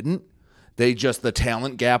really didn't. The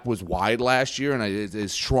talent gap was wide last year, and it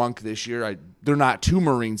has shrunk this year. They're not to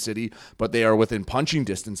Marine City, but they are within punching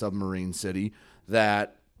distance of Marine City.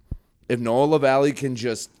 That if Noah LaValle can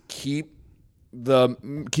just keep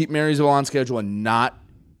Marysville on schedule and not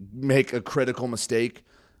make a critical mistake,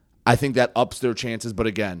 I think that ups their chances. But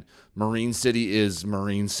again, Marine City is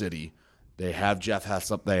Marine City. They have Jeff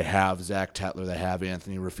Heslop. They have Zach Tetler. They have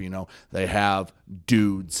Anthony Ruffino. They have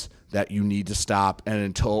dudes that you need to stop.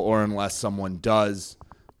 And unless someone does,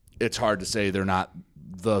 it's hard to say they're not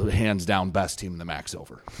the hands-down best team in the MAC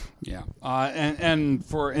Silver. Yeah. And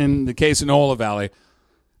in the case of Noah LaValle,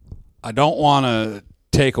 I don't want to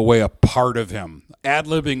take away a part of him.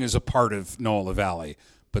 Ad-libbing is a part of Noah LaValle.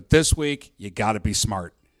 But this week, you got to be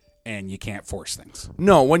smart. And you can't force things.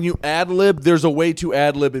 No, when you ad-lib, there's a way to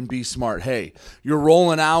ad-lib and be smart. Hey, you're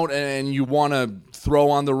rolling out and you want to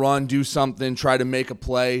throw on the run, do something, try to make a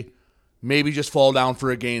play. Maybe just fall down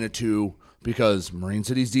for a gain or two, because Marine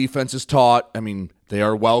City's defense is taught. I mean, they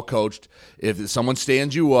are well coached. If someone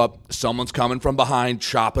stands you up, someone's coming from behind,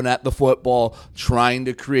 chopping at the football, trying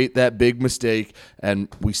to create that big mistake. And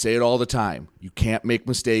we say it all the time. You can't make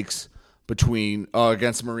mistakes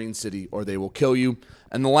against Marine City, or they will kill you.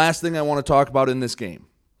 And the last thing I want to talk about in this game,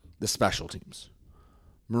 the special teams.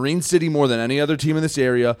 Marine City, more than any other team in this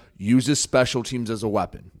area, uses special teams as a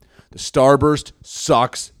weapon. The Starburst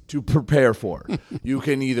sucks to prepare for. You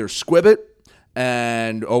can either squib it,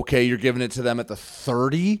 and okay, you're giving it to them at the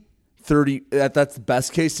 30. That's the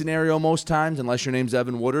best case scenario most times, unless your name's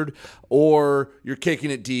Evan Woodard, or you're kicking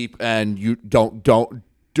it deep, and you don't do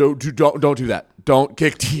that. Don't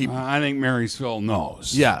kick deep. I think Marysville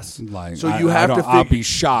knows. Yes. I'll be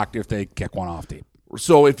shocked if they kick one off deep.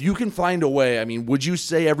 So if you can find a way, I mean, would you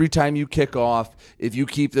say every time you kick off, if you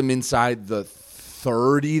keep them inside the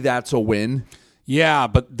 30, that's a win? Yeah,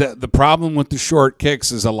 but the problem with the short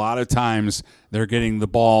kicks is a lot of times they're getting the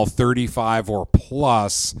ball 35 or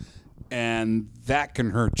plus, and that can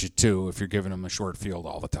hurt you too if you're giving them a short field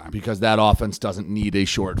all the time. Because that offense doesn't need a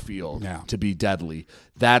short field to be deadly.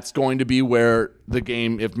 That's going to be where the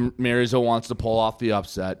game, if Marysville wants to pull off the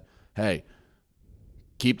upset, hey,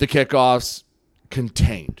 keep the kickoffs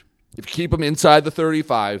contained. If you keep them inside the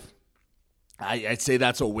 35, I'd say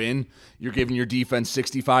that's a win. You're giving your defense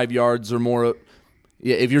 65 yards or more.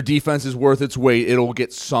 Yeah, if your defense is worth its weight, it'll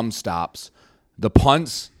get some stops. The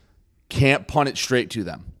punts, can't punt it straight to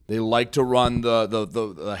them. They like to run the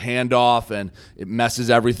handoff, and it messes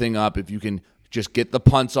everything up. If you can just get the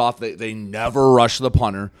punts off, they never rush the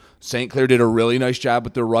punter. St. Clair did a really nice job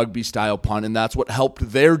with their rugby-style punt, and that's what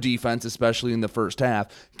helped their defense, especially in the first half.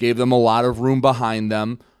 Gave them a lot of room behind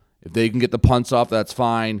them. If they can get the punts off, that's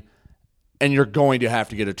fine. And you're going to have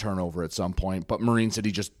to get a turnover at some point. But Marine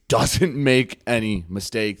City just doesn't make any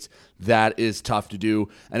mistakes. That is tough to do.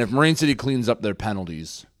 And if Marine City cleans up their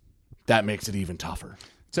penalties, that makes it even tougher.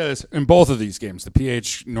 So this, in both of these games, the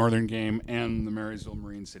PH Northern game and the Marysville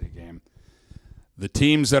Marine City game, the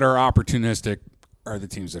teams that are opportunistic are the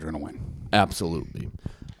teams that are going to win. Absolutely.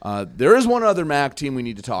 There is one other MAC team we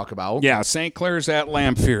need to talk about. Yeah, St. Clair's at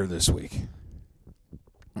Lamphere this week.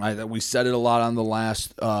 We said it a lot on the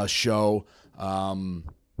last show.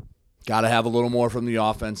 Got to have a little more from the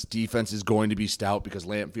offense. Defense is going to be stout because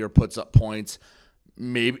Lamphere puts up points.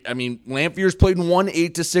 Lamphere's played in one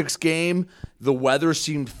 8-6 game. The weather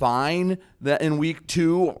seemed fine that in week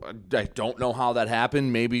 2. I don't know how that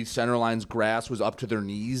happened. Maybe Centerline's grass was up to their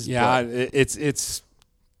knees. Yeah, it's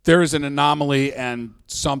there's an anomaly and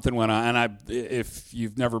something went on. And if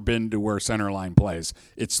you've never been to where Centerline plays,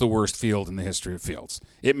 it's the worst field in the history of fields.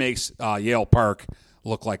 It makes Yale Park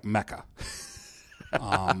look like Mecca.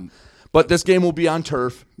 But this game will be on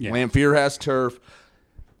turf. Yeah. Lamphere has turf.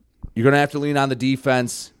 You're going to have to lean on the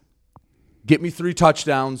defense. Get me 3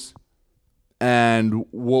 touchdowns, and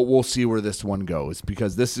we'll see where this one goes,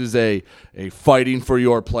 because this is a fighting for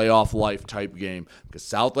your playoff life type game, because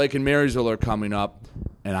Southlake and Marysville are coming up,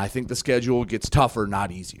 and I think the schedule gets tougher, not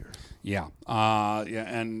easier. Yeah.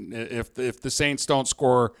 And if the Saints don't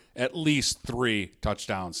score at least 3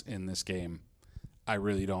 touchdowns in this game, I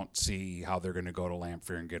really don't see how they're going to go to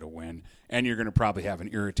Lamphere and get a win. And you're going to probably have an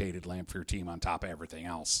irritated Lamphere team on top of everything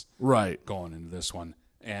else going into this one.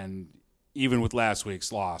 And even with last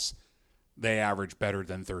week's loss, they average better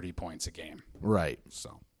than 30 points a game. Right.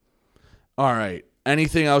 So, all right.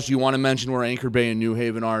 Anything else you want to mention where Anchor Bay and New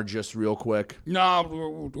Haven are, just real quick?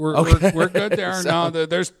 No, we're good there. No,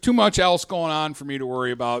 there's too much else going on for me to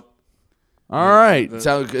worry about. All right.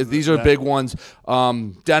 So these are big ones.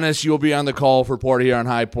 Dennis, you'll be on the call for Port Huron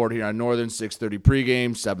High, Port Huron Northern, 6:30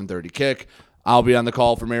 pregame, 7:30 kick. I'll be on the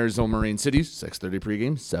call for Marysville Marine City, 6:30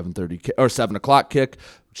 pregame, 7 o'clock kick.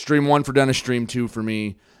 Stream 1 for Dennis, stream 2 for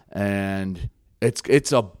me, and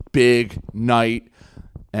it's a big night.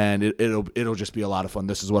 And it'll just be a lot of fun.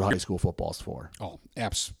 This is what high school football's for. Oh,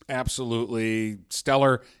 absolutely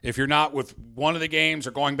stellar. If you're not with one of the games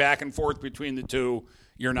or going back and forth between the two,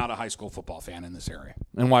 you're not a high school football fan in this area.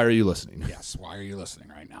 And why are you listening? Yes, why are you listening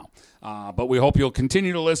right now? But we hope you'll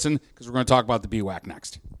continue to listen because we're going to talk about the BWAC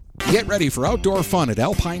next. Get ready for outdoor fun at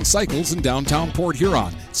Alpine Cycles in downtown Port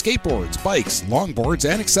Huron. Skateboards, bikes, longboards,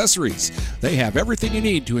 and accessories. They have everything you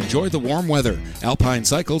need to enjoy the warm weather. Alpine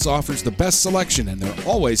Cycles offers the best selection, and they're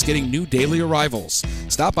always getting new daily arrivals.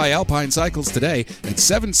 Stop by Alpine Cycles today at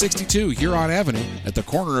 762 Huron Avenue at the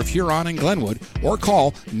corner of Huron and Glenwood, or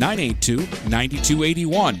call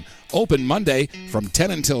 982-9281. Open Monday from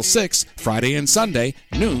 10 until 6, Friday and Sunday,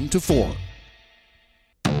 noon to 4.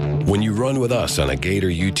 When you run with us on a Gator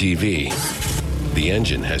UTV, the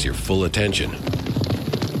engine has your full attention.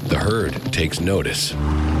 The herd takes notice.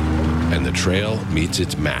 And the trail meets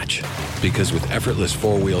its match. Because with effortless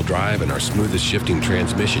four-wheel drive and our smoothest shifting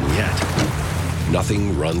transmission yet,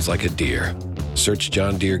 nothing runs like a deer. Search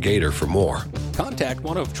John Deere Gator for more. Contact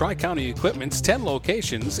one of Tri-County Equipment's 10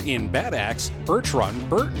 locations in Bad Axe, Birch Run,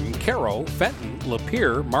 Burton, Caro, Fenton,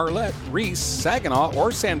 Lapeer, Marlette, Reese, Saginaw,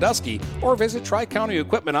 or Sandusky, or visit Tri-County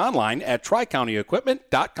Equipment online at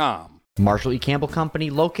tricountyequipment.com. Marshall E. Campbell Company,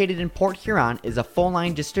 located in Port Huron, is a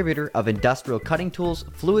full-line distributor of industrial cutting tools,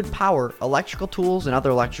 fluid power, electrical tools, and other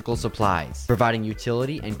electrical supplies, providing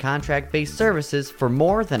utility and contract-based services for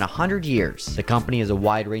more than 100 years. The company has a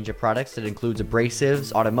wide range of products that includes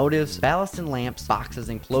abrasives, automotives, ballast and lamps, boxes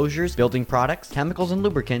and closures, building products, chemicals and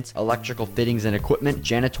lubricants, electrical fittings and equipment,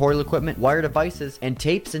 janitorial equipment, wire devices, and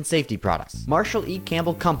tapes and safety products. Marshall E.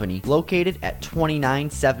 Campbell Company, located at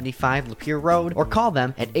 2975 Lapeer Road, or call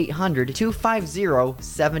them at 800-250-7520.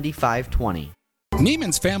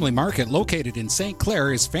 Neiman's Family Market, located in St.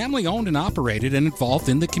 Clair, is family-owned and operated and involved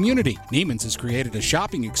in the community. Neiman's has created a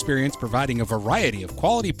shopping experience providing a variety of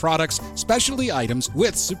quality products, specialty items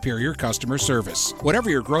with superior customer service.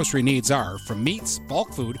 Whatever your grocery needs are, from meats,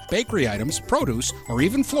 bulk food, bakery items, produce, or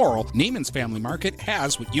even floral, Neiman's Family Market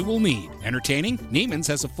has what you will need. Entertaining? Neiman's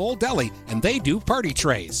has a full deli, and they do party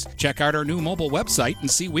trays. Check out our new mobile website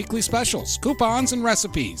and see weekly specials, coupons, and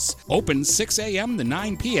recipes. Open 6 a.m. to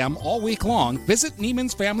 9 p.m. all week long. Visit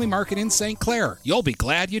Neiman's Family Market in St. Clair. You'll be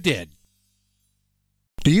glad you did.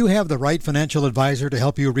 Do you have the right financial advisor to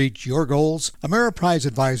help you reach your goals? Ameriprise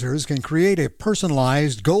Advisors can create a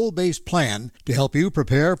personalized, goal-based plan to help you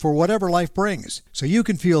prepare for whatever life brings, so you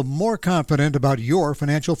can feel more confident about your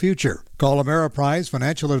financial future. Call Ameriprise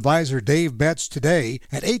Financial Advisor Dave Betts today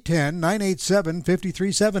at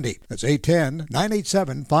 810-987-5370. That's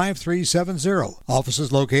 810-987-5370. Office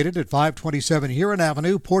is located at 527 Huron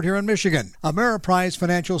Avenue, Port Huron, Michigan. Ameriprise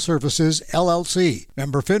Financial Services, LLC.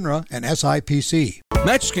 Member FINRA and SIPC.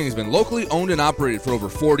 Mattress King has been locally owned and operated for over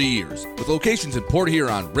 40 years. With locations in Port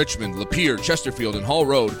Huron, Richmond, Lapeer, Chesterfield, and Hall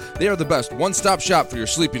Road, they are the best one-stop shop for your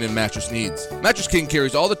sleeping and mattress needs. Mattress King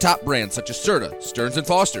carries all the top brands such as Serta, Stearns &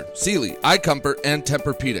 Foster, Sealy, iComfort, and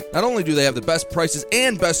Tempur-Pedic. Not only do they have the best prices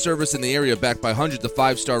and best service in the area backed by hundreds of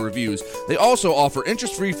 5-star reviews, they also offer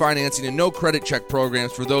interest-free financing and no credit check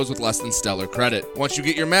programs for those with less than stellar credit. Once you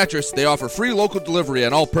get your mattress, they offer free local delivery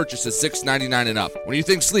on all purchases $6.99 and up. When you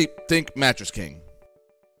think sleep, think Mattress King.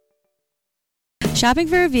 Shopping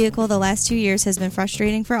for a vehicle the last 2 years has been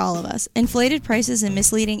frustrating for all of us. Inflated prices and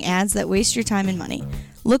misleading ads that waste your time and money.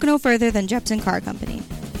 Look no further than Jepson Car Company.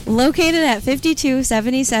 Located at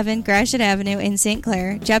 5277 Gratiot Avenue in St.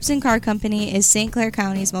 Clair, Jepson Car Company is St. Clair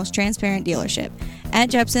County's most transparent dealership. At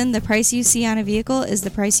Jepson, the price you see on a vehicle is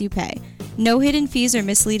the price you pay. No hidden fees or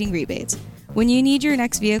misleading rebates. When you need your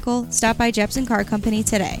next vehicle, stop by Jepson Car Company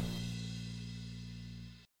today.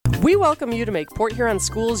 We welcome you to make Port Huron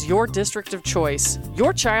Schools your district of choice.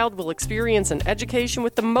 Your child will experience an education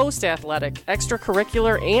with the most athletic,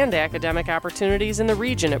 extracurricular, and academic opportunities in the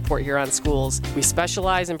region at Port Huron Schools. We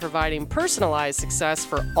specialize in providing personalized success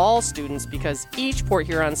for all students because each Port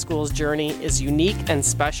Huron Schools journey is unique and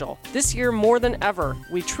special. This year, more than ever,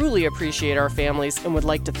 we truly appreciate our families and would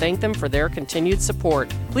like to thank them for their continued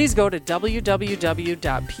support. Please go to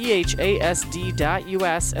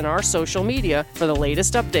www.phasd.us and our social media for the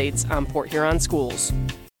latest updates on Port Huron Schools.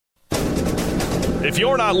 If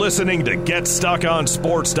you're not listening to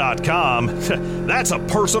GetStuckOnSports.com, that's a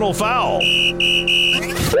personal foul.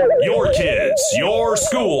 Your kids, your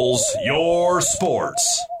schools, your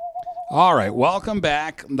sports. All right, welcome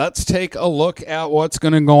back. Let's take a look at what's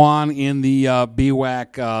going to go on in the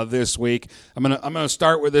BWAC this week. I'm gonna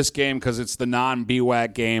start with this game because it's the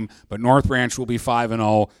non-BWAC game. But North Branch will be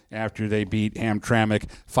 5-0 after they beat Hamtramck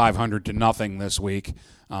 500-0 this week.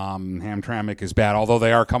 Hamtramck is bad, although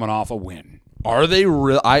they are coming off a win. Are they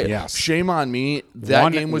real? Yes. Shame on me.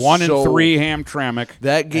 That game was 1-3 Hamtramck.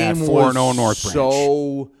 That game was 4-0 North Branch.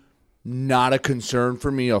 So not a concern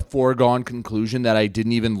for me. A foregone conclusion that I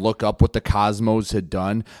didn't even look up what the Cosmos had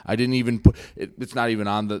done. I didn't even put it's not even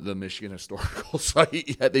on the Michigan Historical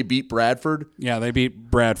site yet. They beat Bradford. Yeah, they beat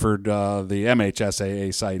Bradford. The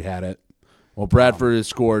MHSAA site had it. Well, Bradford has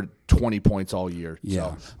scored 20 points all year.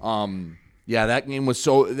 Yeah. So, yeah, that game was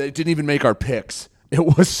so they didn't even make our picks. It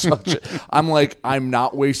was such I'm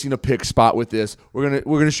not wasting a pick spot with this. We're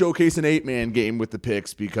gonna showcase an 8-man game with the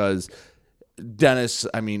picks because Dennis,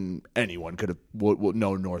 anyone could have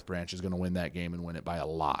no North Branch is going to win that game and win it by a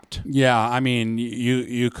lot. Yeah,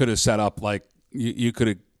 you could have set up you could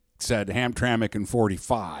have said Hamtramck in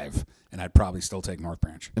 45, and I'd probably still take North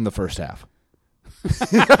Branch in the first half.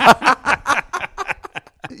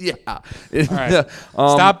 Yeah. All right.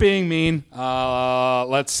 Stop being mean.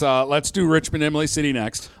 Let's do Richmond Emily City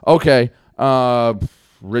next. Okay.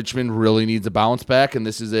 Richmond really needs a bounce back, and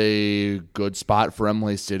this is a good spot for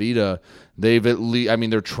Emily City to. They've at least.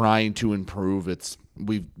 They're trying to improve.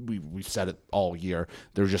 We've said it all year.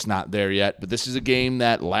 They're just not there yet. But this is a game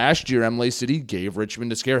that last year Emily City gave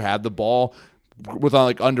Richmond a scare. Had the ball with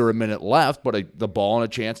under a minute left, but the ball and a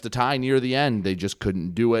chance to tie near the end. They just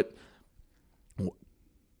couldn't do it.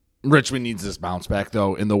 Richmond needs this bounce back,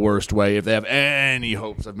 though, in the worst way. If they have any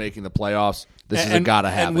hopes of making the playoffs, this is a gotta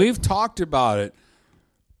have. And we've talked about it.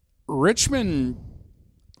 Richmond,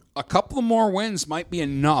 a couple of more wins might be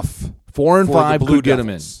enough. 4 and for 5 the Blue could get them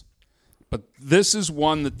in. But this is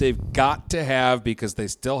one that they've got to have because they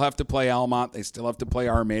still have to play Almont. They still have to play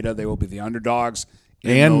Armada. They will be the underdogs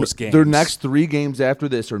in those games. Their next 3 games after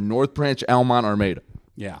this are North Branch, Almont, Armada.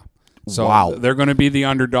 Yeah. So they're going to be the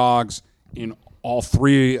underdogs in all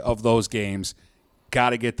 3 of those games. Got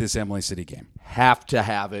to get this Emily City game. Have to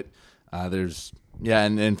have it.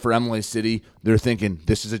 And for Emily City, they're thinking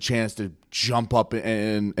this is a chance to jump up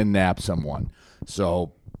and nab someone.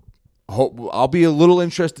 So I'll be a little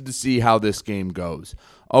interested to see how this game goes.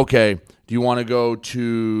 Okay, do you want to go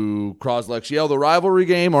to Croslex Yale, the rivalry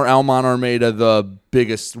game, or Almont Armada, the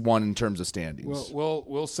biggest one in terms of standings?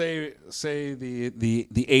 We'll say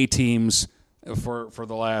the A teams for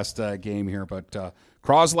the last game here, but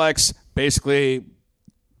Croslex basically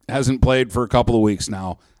hasn't played for a couple of weeks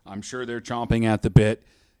now. I'm sure they're chomping at the bit.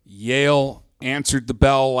 Yale answered the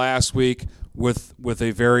bell last week with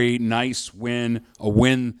a very nice win, a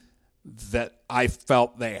win that I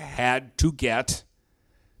felt they had to get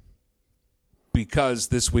because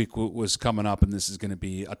this week was coming up and this is going to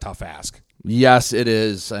be a tough ask. Yes, it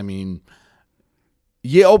is.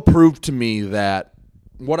 Yale proved to me that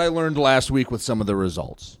what I learned last week with some of the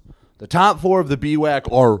results. The top 4 of the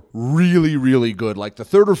BWAC are really, really good. Like the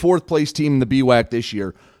 3rd or 4th place team in the BWAC this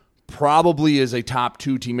year probably is a top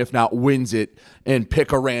 2 team, if not wins it, and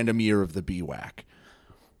pick a random year of the BWAC.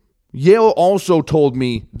 Yale also told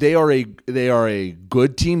me they are a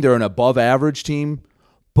good team. They're an above average team,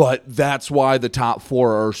 but that's why the top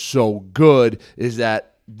 4 are so good is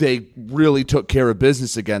that they really took care of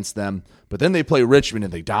business against them. But then they play Richmond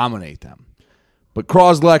and they dominate them. But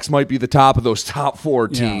Croslex might be the top of those top 4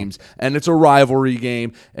 teams, and it's a rivalry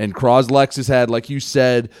game. And Croslex has had, like you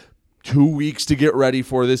said, 2 weeks to get ready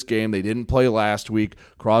for this game. They didn't play last week.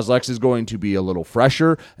 Croslex is going to be a little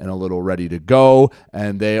fresher and a little ready to go,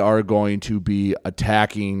 and they are going to be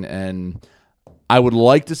attacking. And I would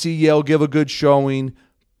like to see Yale give a good showing,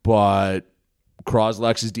 but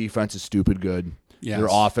Croslex's defense is stupid good. Yes. Their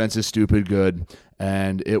offense is stupid good,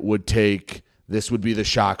 and this would be the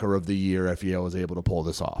shocker of the year if Yale was able to pull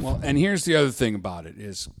this off. Well, and here's the other thing about it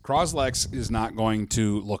is Croslex is not going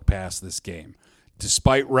to look past this game.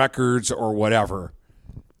 Despite records or whatever,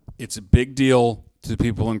 It's a big deal to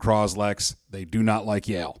people in Croslex. They do not like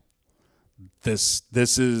Yale. This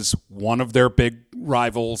is one of their big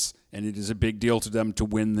rivals, and it is a big deal to them to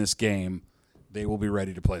win this game. They will be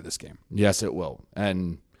ready to play this game. Yes, it will.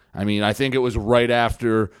 And I mean, I think it was right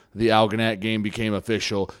after the Algonac game became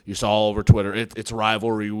official. You saw all over Twitter, it's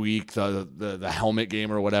rivalry week, the helmet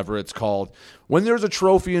game or whatever it's called. When there's a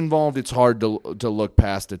trophy involved, it's hard to look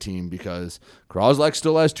past a team because Croslex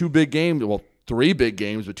still has 2 big games. Well, 3 big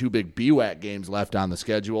games, but 2 big BWAC games left on the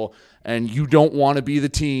schedule. And you don't want to be the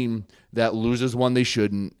team that loses when they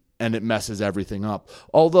shouldn't and it messes everything up.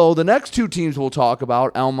 Although the next 2 teams we'll talk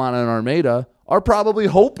about, Almont and Armada, are probably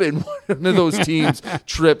hoping one of those teams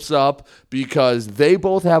trips up because they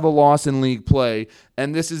both have a loss in league play,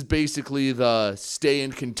 and this is basically the stay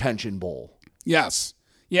in contention bowl. Yes.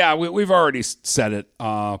 Yeah, we've already said it.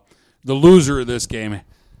 The loser of this game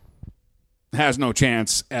has no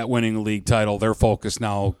chance at winning the league title. Their focus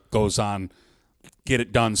now goes on get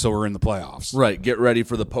it done so we're in the playoffs. Right, get ready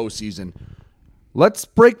for the postseason. Let's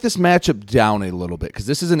break this matchup down a little bit because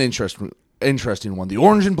this is an interesting one. The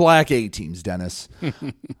orange and black A teams, Dennis.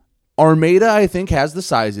 Armada, I think, has the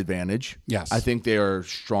size advantage. Yes. I think they are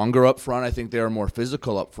stronger up front. I think they are more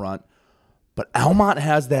physical up front. But Almont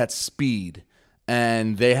has that speed,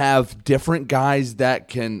 and they have different guys that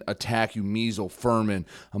can attack you. Measle, Furman,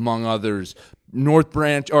 among others. North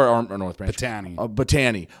Branch. Batani.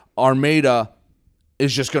 Armada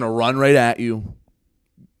is just going to run right at you.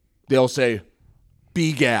 They'll say,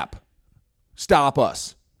 B gap. Stop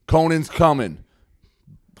us. Conan's coming.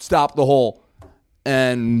 Stop the hole.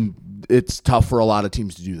 And it's tough for a lot of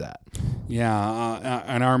teams to do that. Yeah,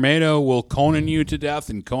 and Armada will Conan you to death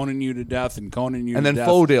and Conan you to death and Conan you to death. And then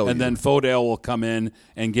Fodale. And then Fodale will come in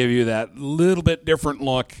and give you that little bit different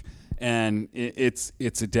look, and it's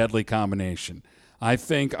a deadly combination. I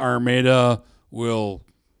think Armada will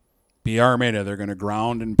be Armada. They're going to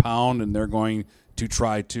ground and pound, and they're going to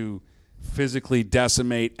try to physically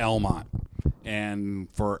decimate Almont. And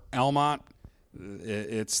for Almont,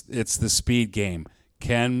 it's the speed game.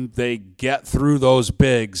 Can they get through those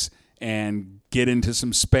bigs and get into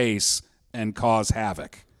some space and cause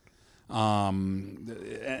havoc? And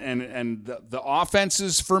the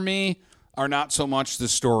offenses for me are not so much the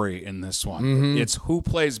story in this one. Mm-hmm. It's who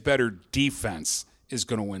plays better defense is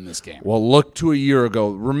going to win this game. Well, look to a year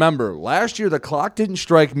ago. Remember, last year the clock didn't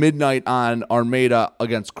strike midnight on Armada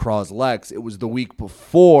against Croslex. It was the week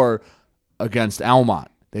before against Almont.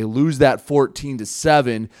 They lose that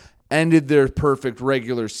 14-7, ended their perfect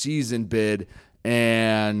regular season bid,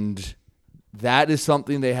 and that is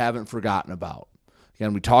something they haven't forgotten about.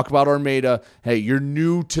 Again, we talk about Armada. Hey, you're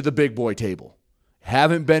new to the big boy table.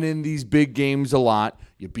 Haven't been in these big games a lot.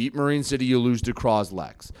 You beat Marine City, you lose to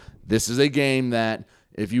Croslex. This is a game that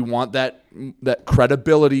if you want that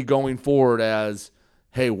credibility going forward as,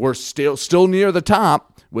 hey, we're still near the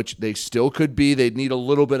top, which they still could be. They'd need a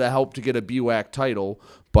little bit of help to get a BWAC title.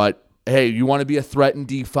 But, hey, you want to be a threat in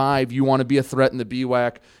D5, you want to be a threat in the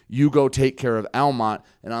BWAC, you go take care of Almont.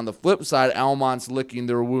 And on the flip side, Almont's licking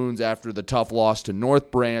their wounds after the tough loss to North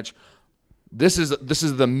Branch. This is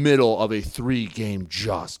the middle of a 3-game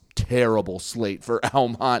just terrible slate for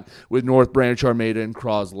Almont with North Branch, Armada, and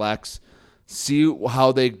Croslex. See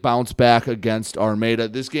how they bounce back against Armada.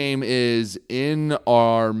 This game is in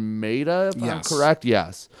Armada, if I'm correct?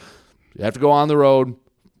 Yes. You have to go on the road.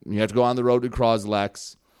 You have to go on the road to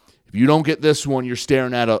Croslex. If you don't get this one, you're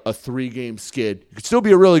staring at a 3-game skid. You could still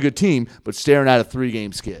be a really good team, but staring at a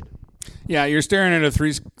 3-game skid. Yeah, you're staring at a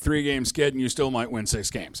three-game skid, and you still might win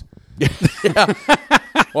 6 games. Yeah.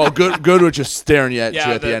 Well, Goodrich is staring at you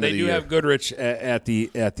at the end of the year. They do have Goodrich at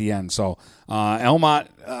the end. So Almont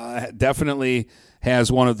definitely has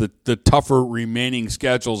one of the tougher remaining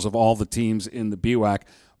schedules of all the teams in the BWAC,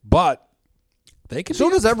 but they can. So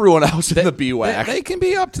does everyone else in the BWAC. They can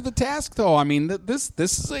be up to the task, though. I mean, this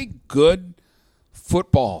is a good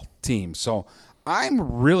football team. So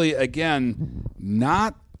I'm really, again,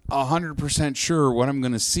 not 100% sure what I'm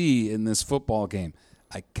going to see in this football game.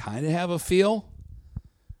 I kind of have a feel,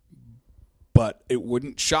 but it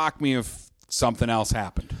wouldn't shock me if something else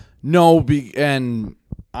happened. No, and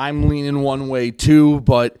I'm leaning one way too,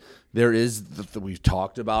 but there is, we've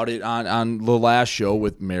talked about it on the last show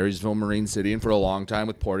with Marysville, Marine City, and for a long time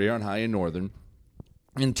with Port Huron High and Northern.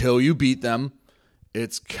 Until you beat them,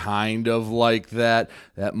 it's kind of like that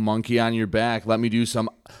monkey on your back. Let me do some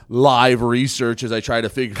live research as I try to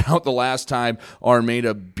figure out the last time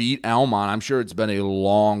Armada beat Almont. I'm sure it's been a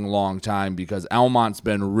long, long time because Almont's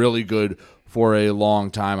been really good for a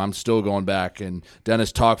long time. I'm still going back. And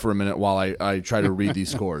Dennis, talk for a minute while I try to read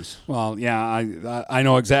these scores. Well, yeah, I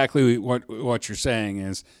know exactly what you're saying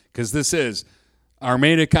is, because this is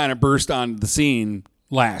Armada kind of burst onto the scene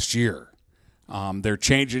last year. They're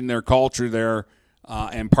changing their culture there,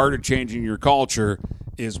 and part of changing your culture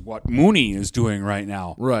is what Mooney is doing right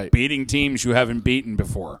now. Right. Beating teams you haven't beaten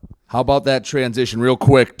before. How about that transition real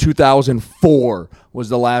quick? 2004 was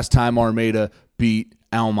the last time Armada beat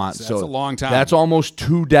Almont. So that's a long time. That's almost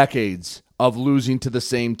 2 decades of losing to the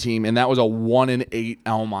same team, and that was a 1-8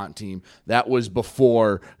 Almont team. That was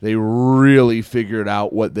before they really figured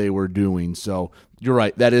out what they were doing. So you're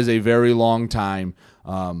right. That is a very long time.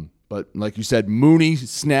 But like you said, Mooney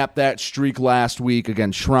snapped that streak last week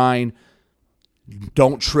against Shrine.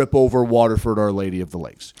 Don't trip over Waterford Our Lady of the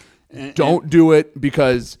Lakes. Don't do it,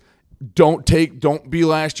 because don't be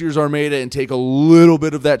last year's Armada and take a little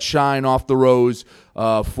bit of that shine off the rose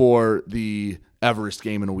for the Everest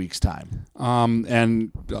game in a week's time.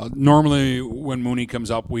 Normally when Mooney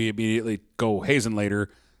comes up, we immediately go Hazenlater.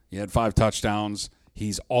 He had 5 touchdowns.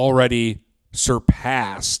 He's already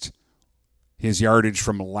surpassed his yardage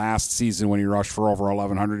from last season when he rushed for over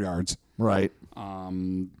 1,100 yards. Right.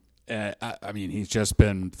 I mean, he's just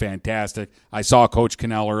been fantastic. I saw Coach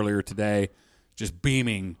Cannell earlier today just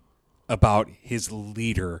beaming about his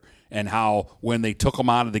leader and how when they took him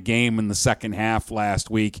out of the game in the second half last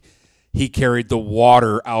week, he carried the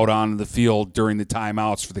water out onto the field during the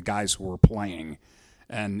timeouts for the guys who were playing.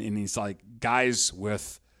 And he's like, guys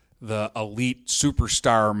with the elite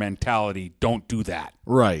superstar mentality don't do that.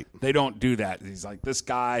 Right. They don't do that. He's like, this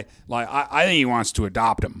guy, like I think he wants to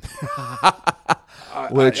adopt him.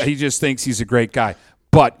 He just thinks he's a great guy.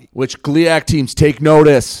 But which GLIAC teams take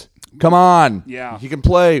notice. Come on. Yeah. He can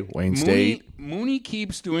play. Wayne State. Mooney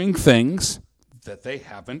keeps doing things that they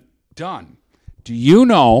haven't done. Do you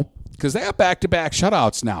know, because they have back-to-back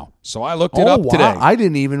shutouts now. So I looked it up today. I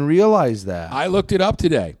didn't even realize that. I looked it up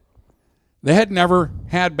today. They had never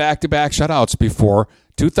had back-to-back shutouts before.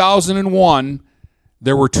 2001,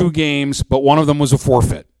 there were 2 games, but one of them was a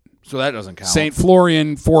forfeit. So that doesn't count. St.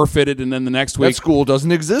 Florian forfeited, and then the next week... That school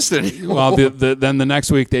doesn't exist anymore. Well, then the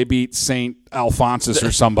next week they beat St. Alphonsus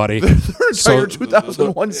or somebody. Their entire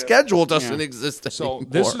 2001 schedule doesn't exist anymore. So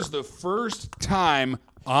this is the first time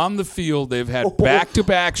on the field they've had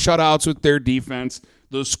back-to-back shutouts with their defense.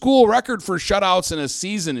 The school record for shutouts in a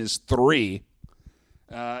season is 3.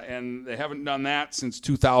 And they haven't done that since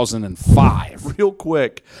 2005. Real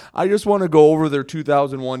quick, I just want to go over their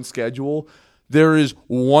 2001 schedule. There is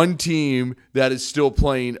one team that is still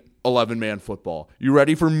playing 11-man football. You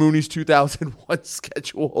ready for Mooney's 2001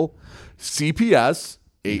 schedule? CPS,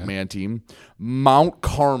 8-man team. Mount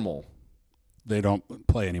Carmel. They don't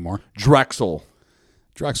play anymore. Drexel.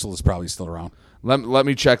 Drexel is probably still around. Let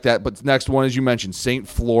me check that. But next one, as you mentioned, St.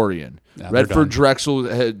 Florian. Yeah, Redford Drexel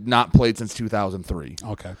had not played since 2003.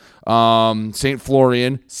 Okay. St.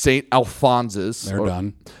 Florian, St. Alphonsus. They're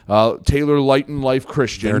done. Taylor Lighton Life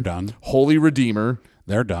Christian. They're done. Holy Redeemer.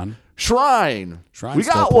 They're done. Shrine. Shrine's we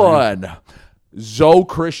got still playing. one. Zoe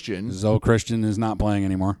Christian. Zoe Christian is not playing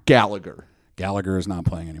anymore. Gallagher. Gallagher is not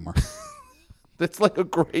playing anymore. That's like a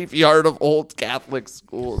graveyard of old Catholic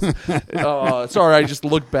schools. Sorry, I just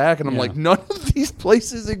looked back and I'm like, none of these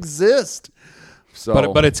places exist.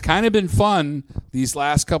 So, but it's kind of been fun these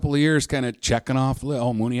last couple of years, kind of checking off.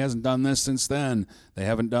 Oh, Mooney hasn't done this since then. They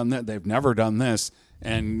haven't done that. They've never done this.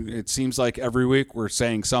 And it seems like every week we're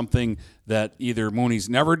saying something that either Mooney's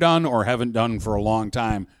never done or haven't done for a long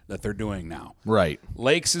time that they're doing now. Right.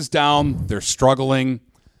 Lakes is down. They're struggling.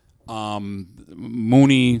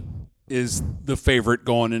 Mooney is the favorite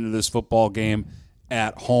going into this football game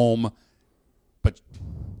at home. But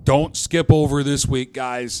don't skip over this week,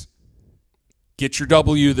 guys. Get your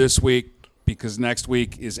W this week because next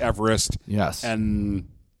week is Everest. Yes. And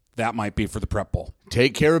that might be for the Prep Bowl.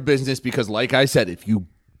 Take care of business because, like I said, if you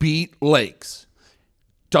beat Lakes,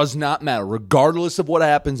 does not matter. Regardless of what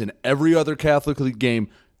happens in every other Catholic League game,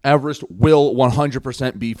 Everest will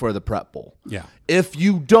 100% be for the Prep Bowl. Yeah. If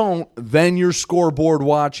you don't, then you're scoreboard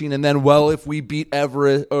watching, and then, well, if we beat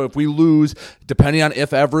Everest, or if we lose, depending on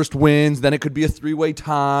if Everest wins, then it could be a 3-way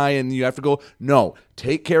tie, and you have to go. No,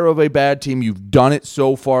 take care of a bad team. You've done it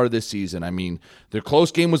so far this season. I mean, their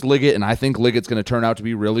close game was Liggett, and I think Liggett's going to turn out to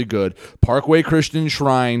be really good. Parkway Christian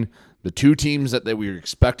Shrine, the 2 teams that we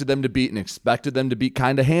expected them to beat and expected them to beat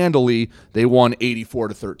kind of handily, they won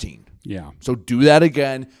 84-13. Yeah. So do that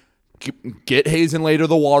again. Get Hazenlater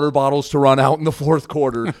the water bottles to run out in the 4th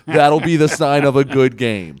quarter. That'll be the sign of a good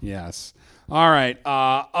game. Yes. All right.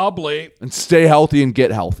 Ubley. And stay healthy and get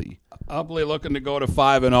healthy. Ubly looking to go to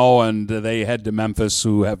 5-0, and they head to Memphis,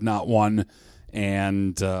 who have not won,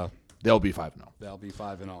 and they'll be 5-0. They'll be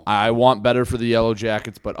 5-0. I want better for the Yellow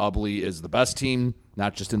Jackets, but Ubly is the best team,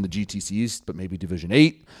 not just in the GTC East, but maybe Division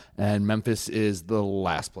 8, and Memphis is the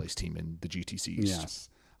last place team in the GTC East. Yes.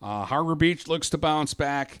 Harbor Beach looks to bounce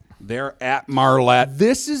back. They're at Marlette.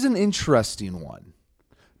 This is an interesting one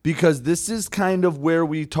because this is kind of where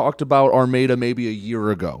we talked about Armada maybe a year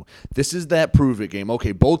ago. This is that prove-it game.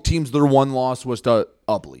 Okay, both teams, their one loss was to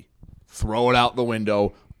Ubly. Throw it out the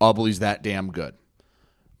window. Ubly's that damn good.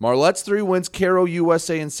 Marlette's 3 wins, Caro,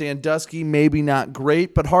 USA, and Sandusky, maybe not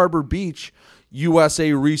great, but Harbor Beach,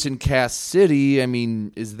 USA, Reese, and Cass City, I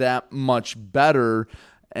mean, is that much better?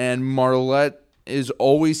 And Marlette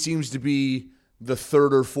always seems to be the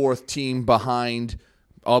third or fourth team behind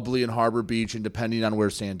Ubly and Harbor Beach, and depending on where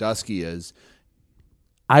Sandusky is.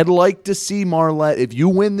 I'd like to see Marlette, if you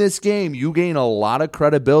win this game, you gain a lot of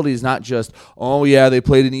credibility. It's not just, oh, yeah, they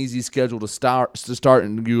played an easy schedule to start,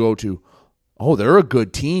 and you go to, oh, they're a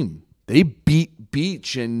good team. They beat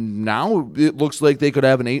Beach, and now it looks like they could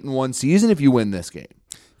have an 8-1 season if you win this game.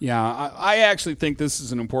 Yeah, I actually think this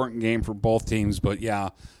is an important game for both teams, but yeah,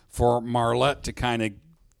 for Marlette to kind of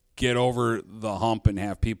get over the hump and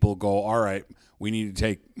have people go, all right, we need to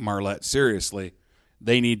take Marlette seriously.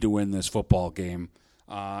 They need to win this football game.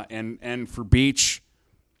 And for Beach,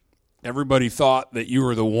 everybody thought that you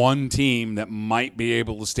were the one team that might be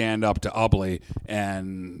able to stand up to Ubly,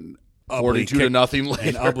 and 42-0 later.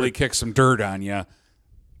 And Ubly kick some dirt on you.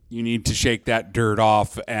 You need to shake that dirt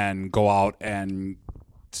off and go out and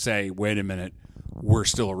say, wait a minute, we're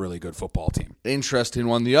still a really good football team. Interesting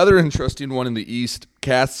one. The other interesting one in the East,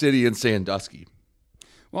 Cass City and Sandusky.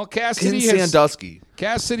 Well, Cass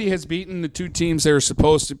City has beaten the two teams they were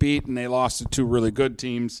supposed to beat, and they lost to two really good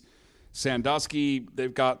teams. Sandusky,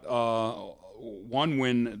 they've got one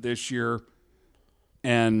win this year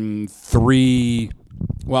and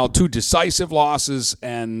two decisive losses,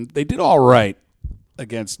 and they did all right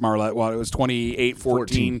against Marlette. Well, it was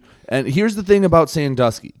 28-14. And here's the thing about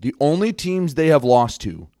Sandusky. The only teams they have lost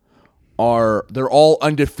to they're all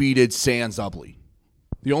undefeated sans Ubly.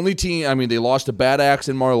 The only team, I mean, they lost to Bad Axe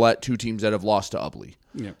and Marlette, two teams that have lost to Ubly.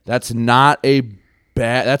 Yeah. That's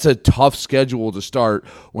that's a tough schedule to start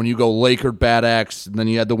when you go Laker, Bad Axe, and then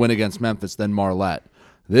you had the win against Memphis, then Marlette.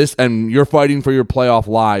 And you're fighting for your playoff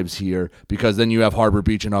lives here because then you have Harbor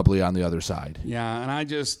Beach and Ubly on the other side. Yeah, and I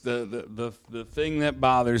just the thing that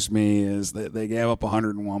bothers me is that they gave up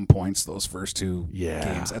 101 points those first two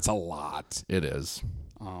games. That's a lot. It is.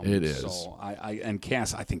 It is. So I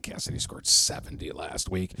think Cass City scored 70 last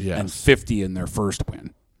week and 50 in their first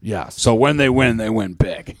win. Yes. So when they win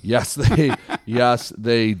big. Yes, they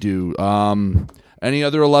do. Any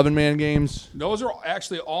other 11-man games? Those are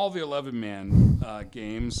actually all the 11-man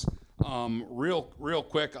games. Real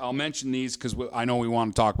quick, I'll mention these because I know we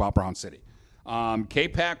want to talk about Brown City.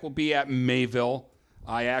 K-Pac will be at Mayville.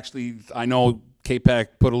 I know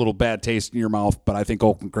K-Pac put a little bad taste in your mouth, but I think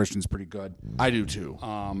Oakland Christian's pretty good. I do too.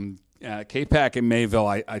 K-Pac and Mayville,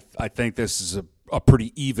 I think this is a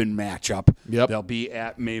pretty even matchup. Yep. They'll be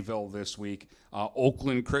at Mayville this week.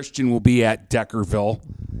 Oakland Christian will be at Deckerville.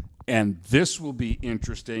 And this will be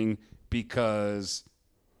interesting because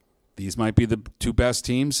these might be the two best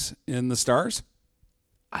teams in the Stars.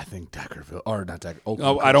 I think Deckerville or not Deckerville.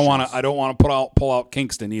 Oh, I don't want to pull out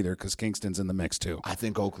Kingston either because Kingston's in the mix too. I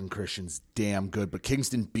think Oakland Christian's damn good, but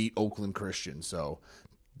Kingston beat Oakland Christian, so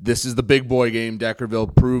this is the big boy game.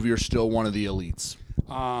 Deckerville, prove you're still one of the elites.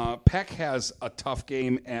 Peck has a tough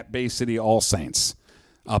game at Bay City All Saints.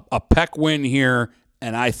 A Peck win here,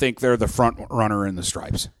 and I think they're the front runner in the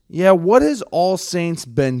Stripes. Yeah, what has All Saints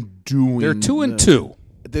been doing? They're 2-2.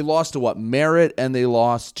 They lost to what? Merritt, and they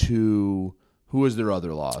lost to who was their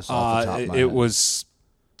other loss? Off the top of my head? Was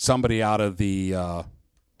somebody out of the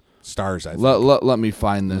Stars. I think. Let me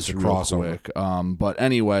find this real quick. But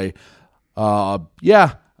anyway,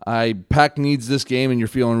 Peck needs this game, and you're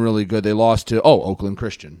feeling really good. They lost to Oakland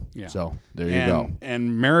Christian. Yeah. So there you go.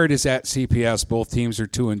 And Merritt is at CPS. Both teams are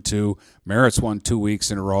 2-2. Merritt's won 2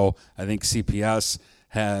 weeks in a row. I think CPS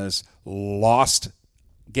has lost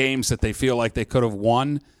games that they feel like they could have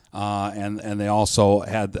won, and they also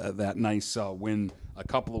had that nice win a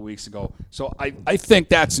couple of weeks ago. So I think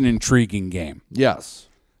that's an intriguing game. Yes.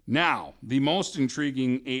 Now, the most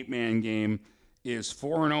intriguing 8-man game is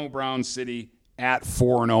 4-0 Brown City at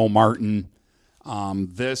 4-0 Martin.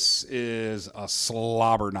 This is a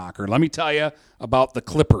slobber knocker. Let me tell you about the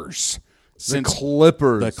Clippers.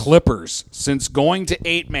 The Clippers. Since going to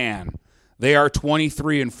 8-man, they are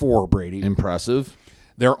 23-4, Brady. Impressive.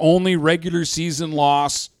 Their only regular season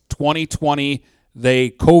loss, 2020, they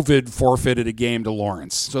COVID forfeited a game to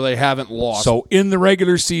Lawrence. So they haven't lost. So in the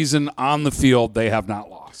regular season on the field, they have not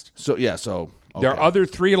lost. So okay. Their other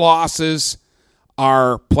 3 losses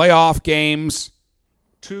are playoff games,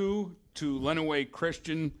 2 to Lenawee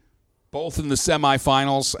Christian, both in the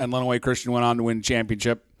semifinals, and Lenawee Christian went on to win the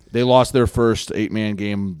championship. They lost their first 8-man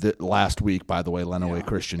game last week, by the way. Lenawee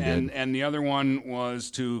Christian did. And the other one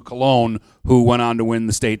was to Cologne, who went on to win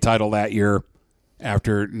the state title that year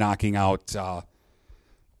after knocking out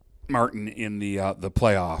Martin in the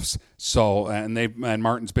playoffs. So and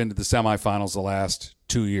Martin's been to the semifinals the last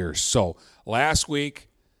 2 years. So last week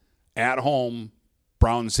at home,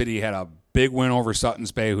 Brown City had a big win over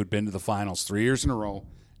Sutton's Bay, who'd been to the finals 3 years in a row.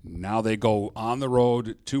 Now they go on the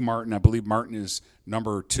road to Martin. I believe Martin is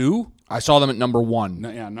number 2. I saw them at number 1.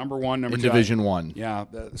 Yeah, number 1, number in 2. Division 1. Yeah.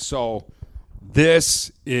 So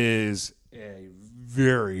this is a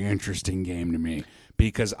very interesting game to me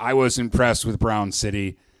because I was impressed with Brown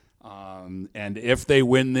City. And if they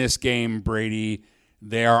win this game, Brady,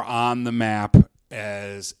 they are on the map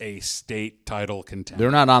as a state title contender.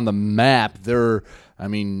 They're not on the map. You're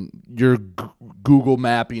Google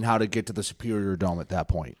mapping how to get to the Superior Dome at that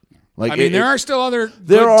point. There are still other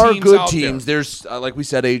good teams. There's, like we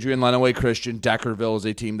said, Adrian, Lenawee Christian, Deckerville is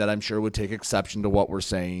a team that I'm sure would take exception to what we're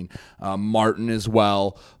saying. Martin as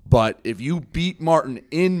well. But if you beat Martin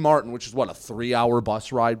in Martin, which is, a 3-hour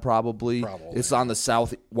bus ride probably? It's on the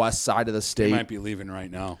southwest side of the state. You might be leaving right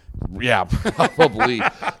now. Yeah, probably.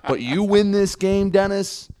 But you win this game,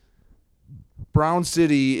 Dennis, Brown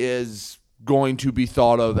City is going to be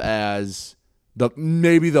thought of as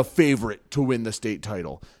maybe the favorite to win the state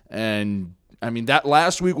title. And, that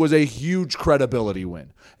last week was a huge credibility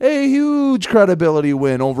win. A huge credibility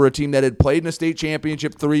win over a team that had played in a state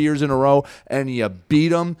championship 3 years in a row, and you beat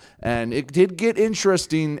them. And it did get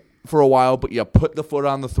interesting for a while, but you put the foot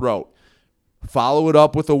on the throat. Follow it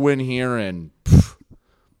up with a win here, and,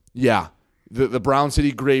 the Brown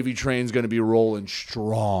City gravy train is going to be rolling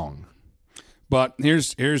strong. But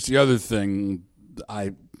here's the other thing.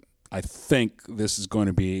 I think this is going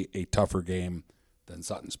to be a tougher game than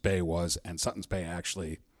Sutton's Bay was, and Sutton's Bay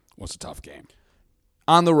actually was a tough game.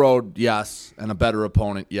 On the road, yes, and a better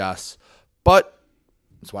opponent, yes. But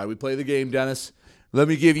that's why we play the game, Dennis. Let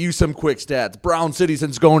me give you some quick stats. Brown City,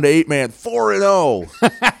 since going to 8-man,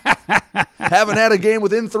 4-0. Haven't had a game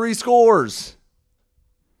within 3 scores.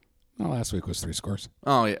 Well, last week was 3 scores.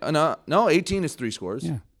 Oh, yeah. No, 18 is 3 scores.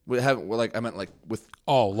 Yeah. Lower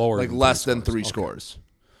than less than 3 okay. scores.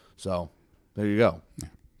 So, there you go. Yeah.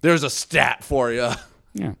 There's a stat for you.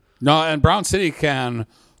 Yeah. No, and Brown City can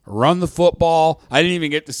run the football. I didn't even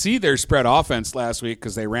get to see their spread offense last week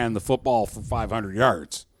because they ran the football for 500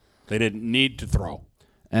 yards. They didn't need to throw.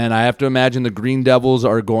 And I have to imagine the Green Devils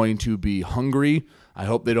are going to be hungry. I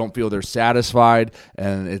hope they don't feel they're satisfied.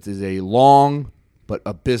 And it is a long but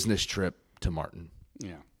a business trip to Martin.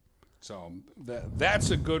 Yeah. So that's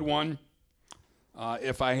a good one.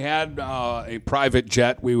 If I had a private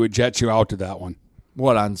jet, we would jet you out to that one.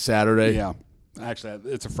 What, on Saturday? Yeah.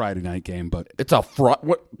 Actually, it's a Friday night game, but it's a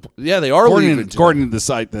what? Yeah, they are leaving. According to the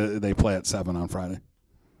site, they play at 7 on Friday.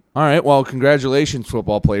 All right. Well, congratulations,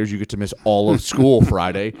 football players. You get to miss all of school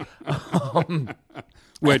Friday.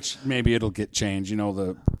 Which maybe it'll get changed.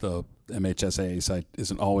 The MHSAA site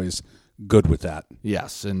isn't always good with that.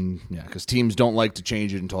 Yes, and because teams don't like to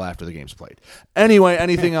change it until after the game's played. Anyway,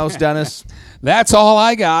 anything else, Dennis? That's all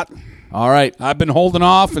I got. All right. I've been holding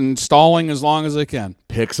off and stalling as long as I can.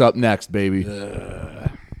 Picks up next, baby.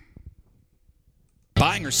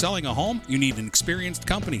 Buying or selling a home? You need an experienced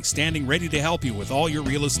company standing ready to help you with all your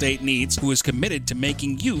real estate needs, who is committed to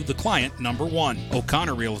making you the client number 1.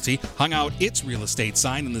 O'Connor Realty hung out its real estate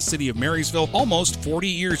sign in the city of Marysville almost 40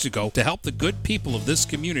 years ago to help the good people of this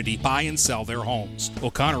community buy and sell their homes.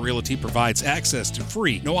 O'Connor Realty provides access to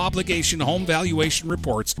free, no-obligation home valuation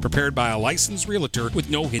reports prepared by a licensed realtor with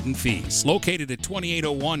no hidden fees. Located at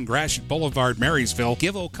 2801 Gratiot Boulevard, Marysville,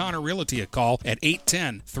 give O'Connor Realty a call at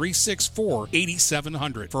 810-364-8700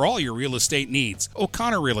 for all your real estate needs.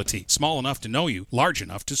 O'Connor Realty, small enough to know you, large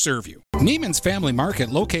enough to serve you. Neiman's Family Market,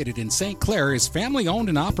 located in St. Clair, is family-owned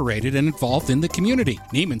and operated and involved in the community.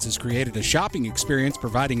 Neiman's has created a shopping experience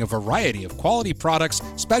providing a variety of quality products,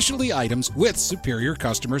 specialty items with superior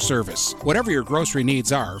customer service. Whatever your grocery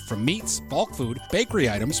needs are, from meats, bulk food, bakery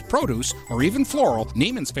items, produce, or even floral,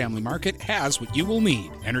 Neiman's Family Market has what you will need.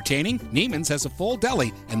 Entertaining? Neiman's has a full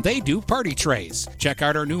deli, and they do party trays. Check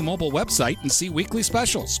out our new mobile website and see weekly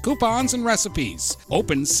specials, coupons, and recipes.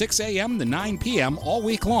 Open 6 a.m. to 9 p.m. all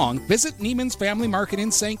week long. Visit Neiman's Family Market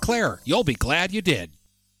in St. Clair. You'll be glad you did.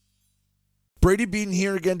 Brady Beaton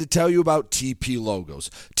here again to tell you about TP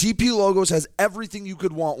Logos. TP Logos has everything you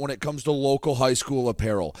could want when it comes to local high school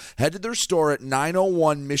apparel. Head to their store at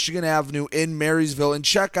 901 Michigan Avenue in Marysville and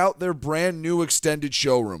check out their brand new extended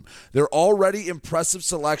showroom. Their already impressive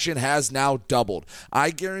selection has now doubled.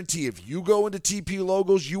 I guarantee if you go into TP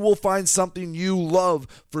Logos, you will find something you love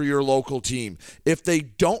for your local team. If they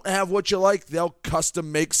don't have what you like, they'll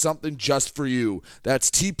custom make something just for you.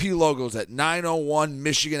 That's TP Logos at 901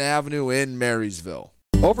 Michigan Avenue in Marysville.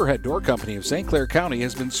 Overhead Door Company of St. Clair County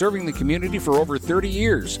has been serving the community for over 30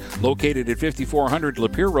 years. Located at 5400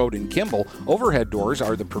 Lapeer Road in Kimball, Overhead Doors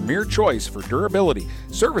are the premier choice for durability,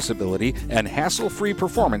 serviceability, and hassle-free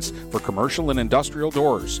performance for commercial and industrial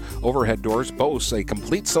doors. Overhead Doors boasts a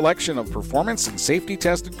complete selection of performance and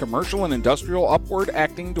safety-tested commercial and industrial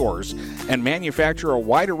upward-acting doors and manufacture a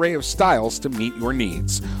wide array of styles to meet your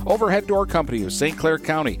needs. Overhead Door Company of St. Clair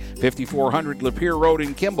County, 5400 Lapeer Road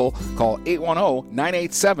in Kimball. Call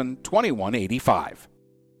 810-987-2185.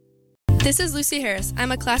 This is Lucy Harris.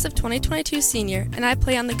 I'm a class of 2022 senior, and I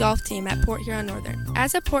play on the golf team at Port Huron Northern.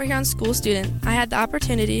 As a Port Huron school student, I had the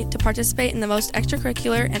opportunity to participate in the most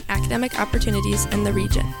extracurricular and academic opportunities in the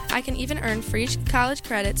region. I can even earn free college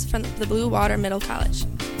credits from the Blue Water Middle College.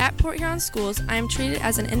 At Port Huron Schools, I am treated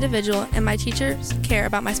as an individual, and my teachers care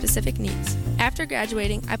about my specific needs. After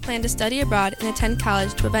graduating, I plan to study abroad and attend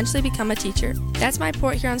college to eventually become a teacher. That's my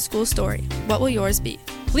Port Huron School story. What will yours be?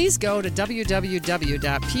 Please go to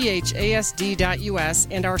www.phasd.us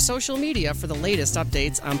and our social media for the latest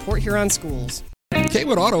updates on Port Huron schools.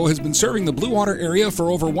 Kaywood Auto has been serving the Blue Water area for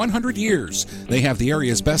over 100 years. They have the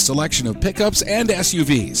area's best selection of pickups and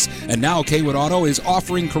SUVs. And now Kaywood Auto is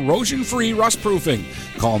offering corrosion-free rust-proofing.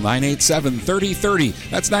 Call 987-3030.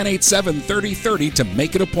 That's 987-3030 to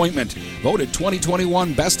make an appointment. Voted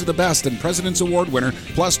 2021 Best of the Best and President's Award winner,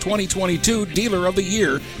 plus 2022 Dealer of the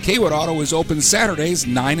Year, Kaywood Auto is open Saturdays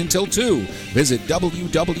 9 until 2. Visit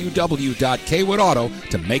www.kaywoodauto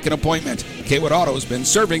to make an appointment. Kaywood Auto has been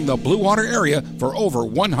serving the Blue Water area for over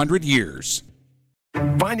 100 years.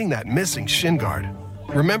 Finding that missing shin guard,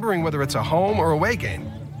 remembering whether it's a home or away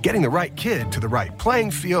game, getting the right kid to the right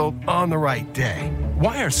playing field on the right day.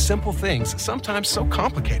 Why are simple things sometimes so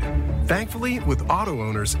complicated? Thankfully, with auto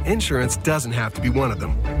owners, insurance doesn't have to be one of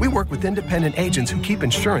them. We work with independent agents who keep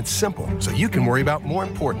insurance simple so you can worry about more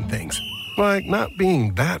important things, like not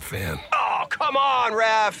being that fan. Oh, come on,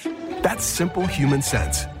 ref! That's simple human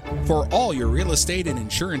sense. For all your real estate and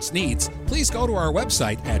insurance needs, please go to our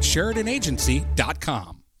website at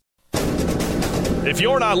SheridanAgency.com. If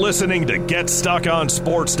you're not listening to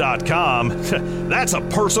GetStuckOnSports.com, that's a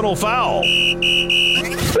personal foul.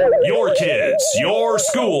 Your kids, your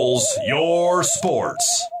schools, your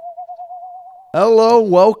sports. Hello,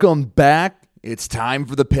 welcome back. It's time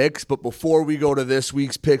for the picks, but before we go to this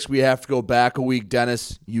week's picks, we have to go back a week.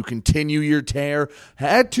 Dennis, you continue your tear.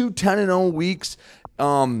 Had 2 10-0 weeks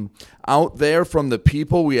out there from the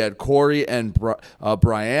people. We had Corey and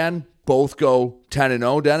Brian both go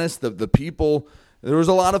 10-0. Dennis, the people, there was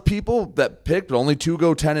a lot of people that picked, but only 2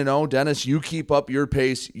 go 10-0. Dennis, you keep up your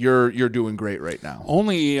pace. You're doing great right now.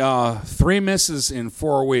 Only 3 misses in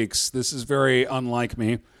 4 weeks. This is very unlike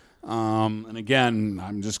me. And again,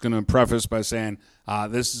 I'm just going to preface by saying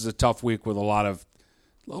this is a tough week with a lot of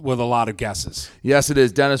guesses. Yes, it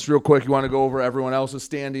is. Dennis, real quick, you want to go over everyone else's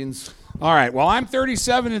standings? All right. Well, I'm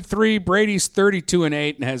 37-3. Brady's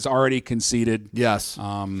 32-8 and has already conceded. Yes.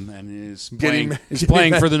 And is playing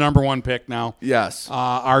for the number 1 pick now. Yes.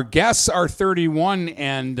 Our guests are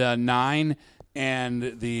 31-9, and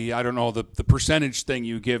the percentage thing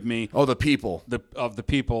you give me. Oh, the people. Of the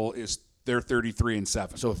people is they're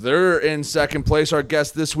 33-7. So they're in second place. Our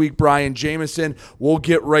guest this week, Brian Jameson. We'll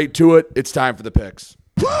get right to it. It's time for the picks.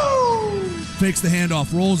 Woo! Fakes the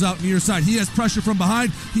handoff, rolls out near side. He has pressure from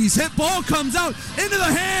behind. He's hit. Ball comes out into the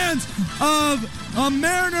hands of a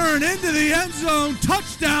Mariner and into the end zone.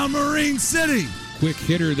 Touchdown, Marine City. Quick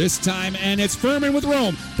hitter this time, and it's Furman with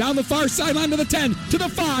Rome. Down the far sideline to the 10, to the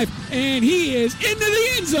 5, and he is into the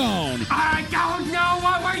end zone. I don't know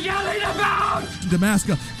what we're yelling about.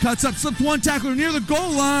 Damaska cuts up, slips one tackler near the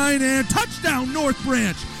goal line, and touchdown, North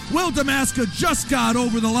Branch. Will Damaska just got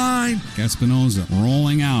over the line. Espinoza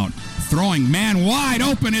rolling out, throwing man wide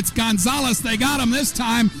open. It's Gonzalez. They got him this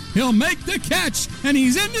time. He'll make the catch, and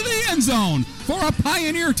he's into the end zone for a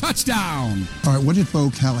Pioneer touchdown. All right, what did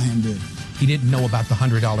Bo Callahan do? He didn't know about the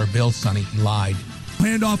 $100 bill, Sonny. He lied.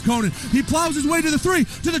 Handoff Conan. He plows his way to the 3,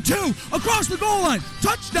 to the 2, across the goal line.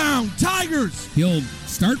 Touchdown, Tigers. He'll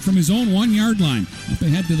start from his own 1-yard line. Up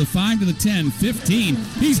ahead to the 5, to the 10, 15.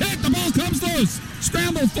 He's hit. The ball comes loose.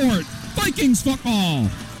 Scramble for it. Vikings football.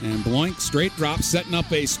 And Bloink, straight drop, setting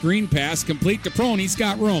up a screen pass, complete to Prone. He's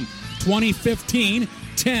got room. 20-15,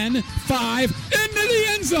 10-5, into the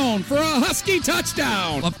end zone for a Husky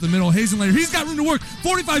touchdown. Up the middle, Hazenlater. He's got room to work.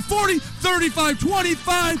 45-40,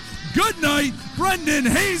 35-25. Good night, Brendan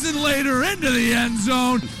Hazenlater into the end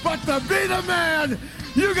zone. But to be the man,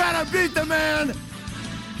 you gotta beat the man.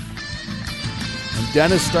 And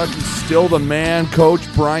Dennis Stuckey's still the man. Coach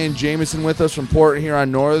Brian Jameson with us from Port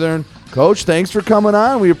Huron Northern. Coach, thanks for coming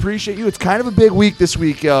on. We appreciate you. It's kind of a big week this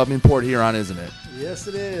week in Port Huron, isn't it? Yes,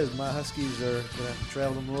 it is. My Huskies are going to have to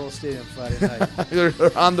travel to Memorial Stadium Friday night.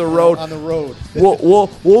 They're on the road. On the road.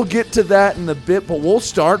 We'll get to that in a bit, but we'll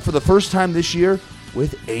start for the first time this year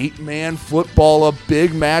with 8-man football, a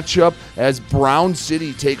big matchup as Brown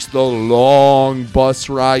City takes the long bus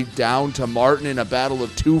ride down to Martin in a battle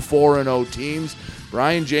of two 4-0 teams.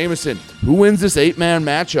 Brian Jameson, who wins this 8-man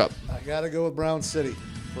matchup? I got to go with Brown City.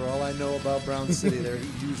 For all I know about Brown City, they're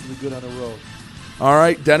usually good on the road. All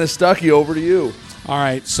right, Dennis Stuckey, over to you. All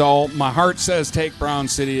right, so my heart says take Brown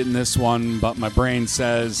City in this one, but my brain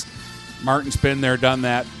says Martin's been there, done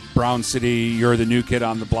that. Brown City, you're the new kid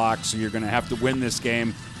on the block, so you're going to have to win this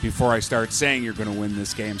game before I start saying you're going to win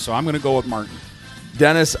this game. So I'm going to go with Martin.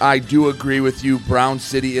 Dennis, I do agree with you. Brown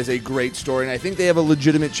City is a great story, and I think they have a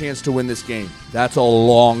legitimate chance to win this game. That's a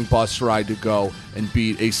long bus ride to go and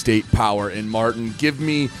beat a state power in Martin. Give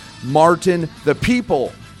me Martin, the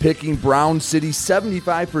people, picking Brown City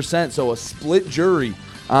 75%, so a split jury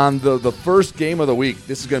on the first game of the week.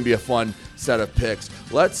 This is going to be a fun set of picks.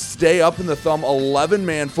 Let's stay up in the thumb.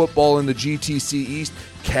 11-man football in the GTC East.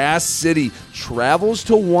 Cass City travels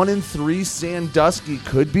to 1-3 Sandusky.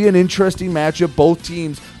 Could be an interesting matchup. Both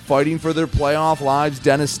teams fighting for their playoff lives.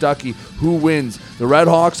 Dennis Stuckey, who wins, the Red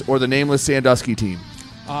Hawks or the nameless Sandusky team?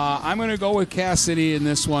 I'm going to go with Cass City in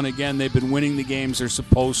this one. Again, they've been winning the games they're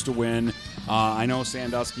supposed to win. I know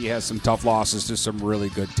Sandusky has some tough losses to some really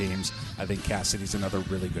good teams. I think Cass City's another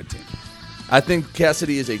really good team. I think Cass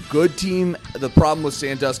City is a good team. The problem with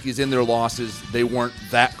Sandusky is in their losses, they weren't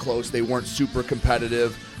that close. They weren't super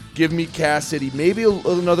competitive. Give me Cass City. Maybe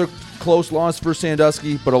another close loss for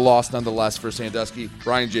Sandusky, but a loss nonetheless for Sandusky.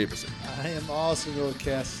 Brian Jameson. I am also going with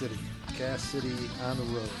Cass City. Cass City on the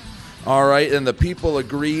road. All right, and the people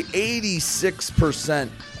agree. 86%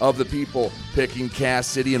 of the people picking Cass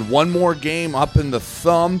City. And one more game up in the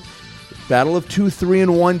thumb. Battle of 2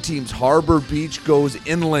 3-1 teams. Harbor Beach goes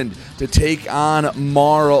inland to take on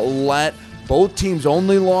Marlette. Both teams'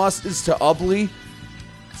 only loss is to Ubley.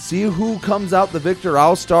 See who comes out the victor.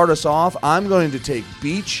 I'll start us off. I'm going to take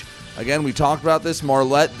Beach. Again, we talked about this.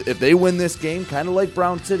 Marlette, if they win this game, kind of like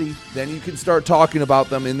Brown City, then you can start talking about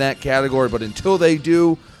them in that category. But until they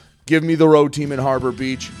do, give me the road team in Harbor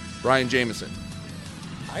Beach. Brian Jameson.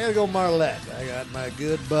 I got to go Marlette. I got my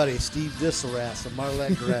good buddy, Steve Disselrath, a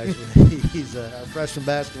Marlette graduate. He's a freshman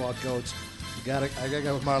basketball coach. I got to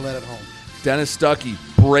go with Marlette at home. Dennis Stuckey,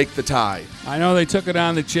 break the tie. I know they took it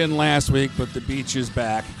on the chin last week, but the Beach is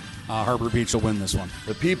back. Harbor Beach will win this one.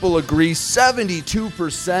 The people agree.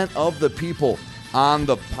 72% of the people on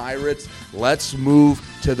the Pirates. Let's move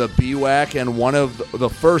to the BWAC and one of the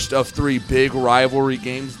first of three big rivalry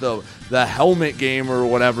games, the helmet game or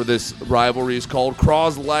whatever this rivalry is called.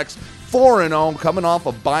 Croslex 4-0, coming off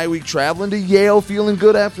a bye week, traveling to Yale, feeling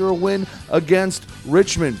good after a win against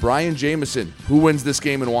Richmond. Brian Jameson, who wins this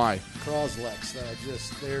game and why? Croslex,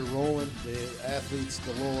 they're rolling. The athletes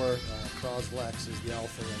galore. Croslex is the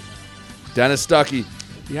alpha right now. Dennis Stuckey.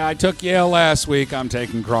 Yeah, I took Yale last week. I'm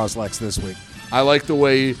taking Croslex this week. I like the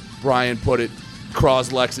way Brian put it.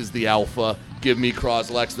 Croslex is the alpha. Give me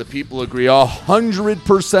Croslex. The people agree.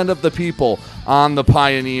 100% of the people on the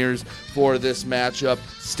Pioneers for this matchup.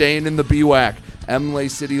 Staying in the BWAC. Emily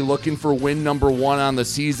City looking for win number 1 on the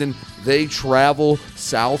season. They travel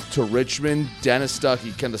south to Richmond. Dennis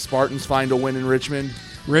Stuckey, can the Spartans find a win in Richmond?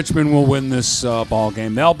 Richmond will win this ball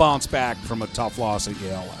game. They'll bounce back from a tough loss at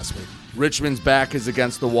Yale last week. Richmond's back is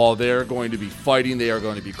against the wall. They're going to be fighting. They are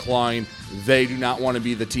going to be clawing. They do not want to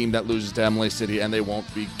be the team that loses to Emily City, and they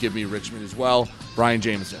won't be. Give me Richmond as well. Brian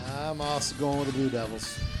Jameson. I'm also going with the Blue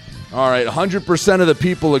Devils. All right, 100% of the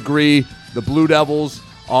people agree. The Blue Devils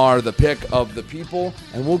are the pick of the people.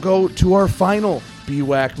 And we'll go to our final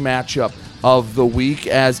BWAC matchup of the week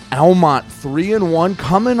as Almont, 3-1,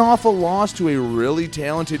 coming off a loss to a really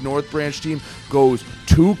talented North Branch team, goes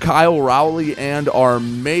to Kyle Rowley and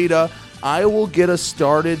Armada. I will get us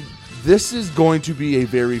started. This is going to be a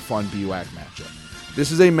very fun BWAC matchup.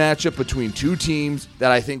 This is a matchup between two teams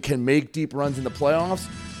that I think can make deep runs in the playoffs.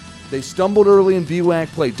 They stumbled early in BWAC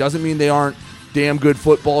play. Doesn't mean they aren't damn good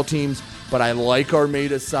football teams. but I like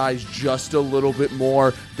Armada's size just a little bit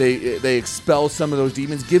more. They expel some of those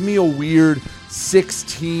demons. Give me a weird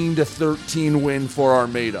 16-13 win for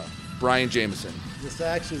Armada. Brian Jameson. This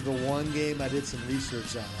actually is the one game I did some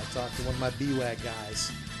research on. I talked to one of my BWAC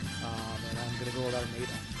guys, and I'm going to go with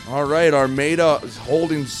Armada. All right, Armada is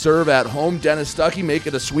holding serve at home. Dennis Stuckey, make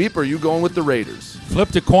it a sweep, or are you going with the Raiders?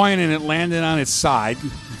 Flipped a coin and it landed on its side.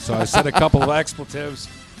 So I said a couple of expletives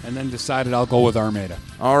and then decided I'll go with Armada.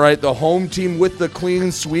 All right, the home team with the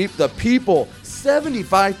clean sweep. The people,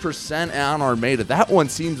 75% on Armada. That one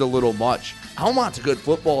seems a little much. Almont's a good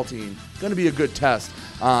football team. Going to be a good test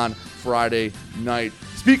on Friday night.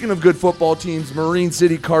 Speaking of good football teams, Marine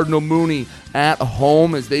City Cardinal Mooney at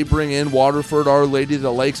home as they bring in Waterford Our Lady of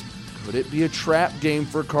the Lakes. Could it be a trap game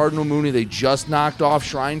for Cardinal Mooney? They just knocked off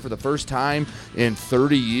Shrine for the first time in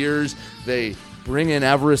 30 years. They bring in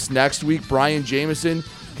Everest next week. Brian Jameson.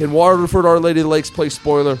 Can Waterford Our Lady of the Lakes play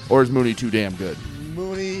spoiler, or is Mooney too damn good?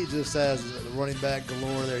 Mooney just has running back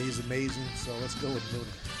galore there. He's amazing, so let's go with Mooney.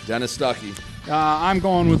 Dennis Stuckey. I'm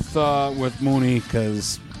going with Mooney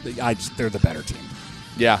because they're the better team.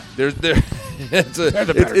 Yeah,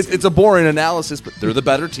 it's a boring analysis, but they're the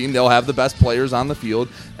better team. They'll have the best players on the field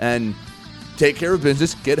and take care of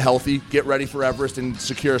business, get healthy, get ready for Everest, and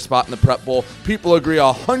secure a spot in the Prep Bowl. People agree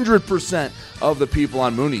 100% of the people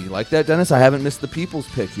on Mooney. Like that, Dennis? I haven't missed the people's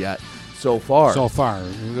pick yet so far.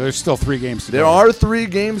 There's still 3 games to go. There are 3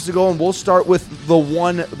 games to go, and we'll start with the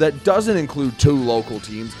one that doesn't include 2 local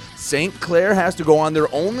teams. St. Clair has to go on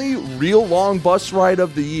their only real long bus ride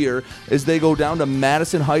of the year as they go down to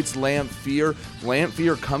Madison Heights Lamphere.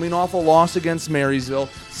 Lamphere coming off a loss against Marysville.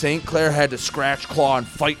 St. Clair had to scratch, claw, and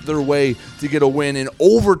fight their way to get a win in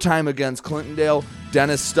overtime against Clintondale.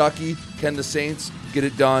 Dennis Stuckey, can the Saints get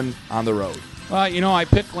it done on the road? Well, I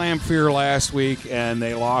picked Lamphere last week, and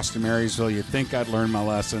they lost to Marysville. You'd think I'd learned my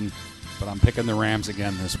lesson, but I'm picking the Rams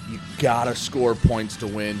again this week. You gotta score points to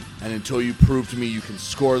win, and until you prove to me you can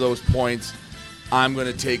score those points, I'm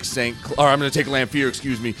gonna take Lamphere.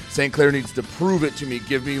 Excuse me. St. Clair needs to prove it to me.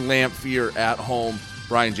 Give me Lamphere at home.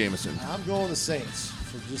 Brian Jameson. I'm going the Saints.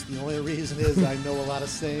 For just the only reason is I know a lot of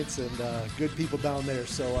Saints and good people down there,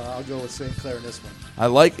 so I'll go with St. Clair in this one. I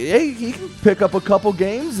like. Hey, he can pick up a couple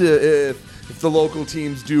games if the local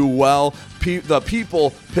teams do well. The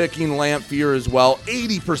people picking Lamphere as well.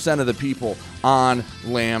 80% of the people on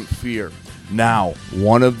Lamphere. Now,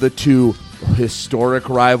 one of the 2 historic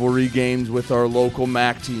rivalry games with our local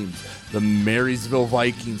MAC teams. The Marysville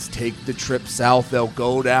Vikings take the trip south. They'll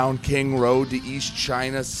go down King Road to East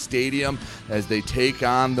China Stadium as they take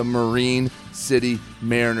on the Marine City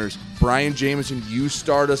Mariners. Brian Jameson, you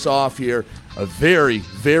start us off here. A very,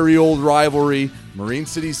 very old rivalry. Marine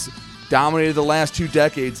City's dominated the last 2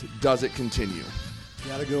 decades. Does it continue?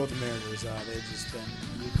 Got to go with the Mariners. They've just been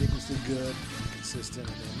ridiculously good and consistent.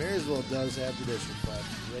 And Marysville does have tradition, but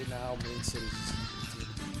right now, Marine City's just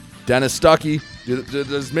Dennis Stuckey,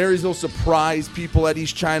 does Marysville surprise people at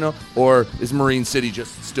East China, or is Marine City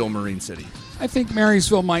just still Marine City? I think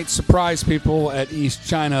Marysville might surprise people at East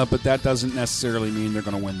China, but that doesn't necessarily mean they're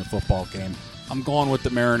going to win the football game. I'm going with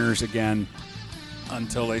the Mariners again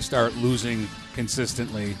until they start losing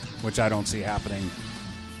consistently, which I don't see happening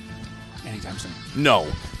anytime soon. No.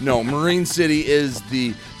 Marine City is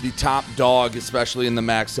the top dog, especially in the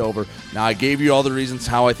MAC Silver. Now, I gave you all the reasons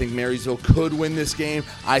how I think Marysville could win this game.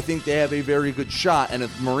 I think they have a very good shot, and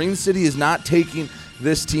if Marine City is not taking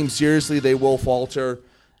this team seriously, they will falter.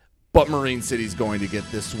 But Marine City is going to get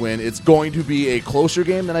this win. It's going to be a closer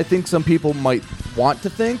game than I think some people might want to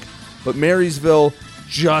think, but Marysville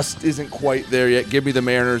just isn't quite there yet. Give me the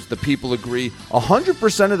Mariners. The people agree.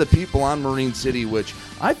 100% of the people on Marine City, which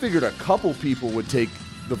I figured a couple people would take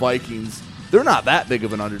the Vikings. They're not that big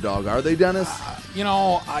of an underdog, are they, Dennis?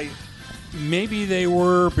 Maybe they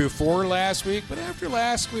were before last week, but after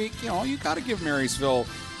last week, you got to give Marysville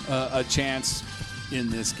a chance in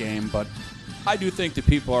this game. But I do think the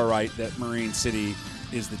people are right that Marine City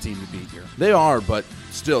is the team to beat here. They are, but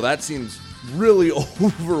still, that seems really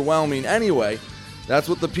overwhelming. Anyway, that's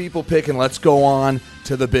what the people pick, and let's go on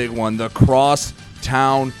to the big one. The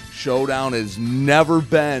Crosstown Showdown has never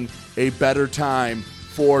been a better time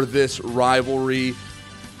for this rivalry.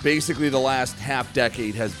 Basically, the last half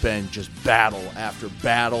decade has been just battle after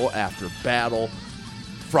battle after battle.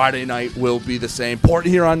 Friday night will be the same. Port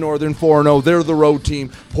Huron Northern 4-0. They're the road team.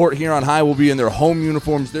 Port Huron High will be in their home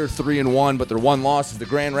uniforms. They're 3-1, but their one loss is the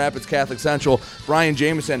Grand Rapids Catholic Central. Brian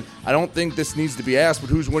Jameson, I don't think this needs to be asked, but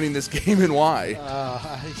who's winning this game and why?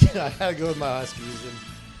 I got to go with my Huskies. And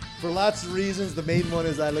for lots of reasons, the main one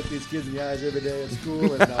is I look these kids in the eyes every day at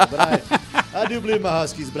school. And, but I do believe in my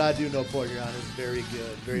Huskies, but I do know Port Huron is very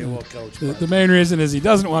good, very well coached. The main reason is he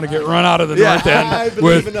doesn't want to get run out of the North End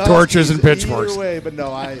with torches and pitchforks. Either way, but no,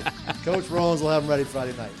 Coach Rollins will have them ready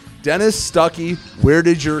Friday night. Dennis Stuckey, where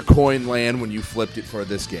did your coin land when you flipped it for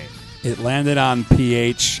this game? It landed on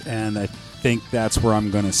PH, and I think that's where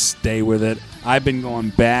I'm going to stay with it. I've been going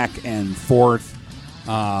back and forth.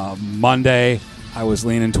 Monday, I was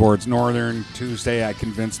leaning towards Northern. Tuesday, I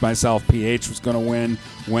convinced myself PH was going to win.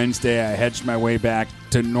 Wednesday, I hedged my way back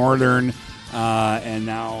to Northern, and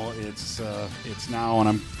now it's now, and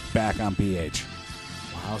I'm back on PH.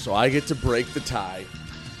 Wow, so I get to break the tie,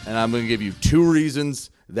 and I'm going to give you 2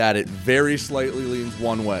 reasons that it very slightly leans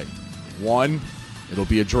one way. 1, it'll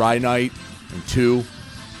be a dry night, and 2,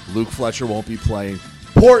 Luke Fletcher won't be playing.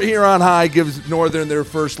 Port Huron High gives Northern their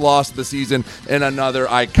first loss of the season in another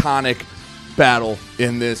iconic battle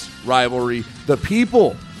in this rivalry. The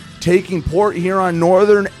people taking Port Huron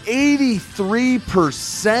Northern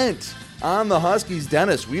 83% on the Huskies.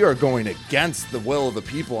 Dennis, we are going against the will of the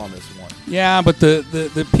people on this one. Yeah, but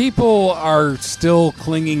the people are still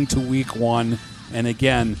clinging to week 1. And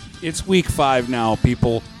again, it's week 5 now,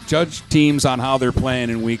 people. Judge teams on how they're playing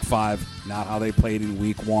in week 5, not how they played in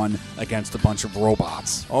week 1 against a bunch of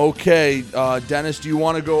robots. Okay, Dennis, do you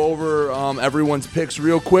want to go over everyone's picks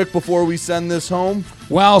real quick before we send this home?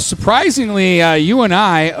 Well, surprisingly, you and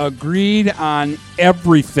I agreed on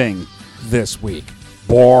everything this week.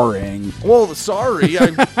 Boring. Well, sorry.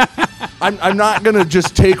 I'm not going to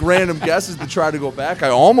just take random guesses to try to go back. I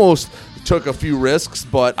almost took a few risks,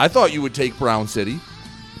 but I thought you would take Brown City.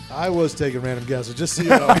 I was taking random guesses, just so you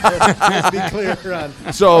know. Let's be clear on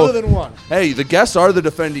other than one. Hey, the guests are the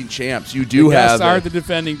defending champs. You do the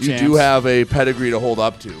defending champs. You do have a pedigree to hold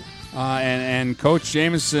up to. And Coach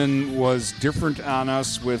Jameson was different on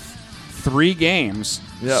us with 3 games.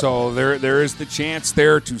 Yep. So there is the chance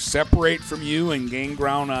there to separate from you and gain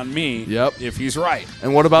ground on me. Yep. If he's right.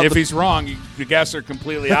 And what about if he's wrong? The guests are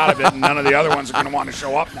completely out of it, and none of the other ones are going to want to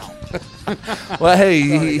show up now. Well,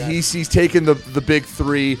 hey, he's taken the big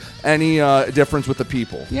 3. Any difference with the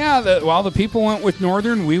people? Yeah. The people went with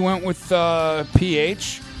Northern. We went with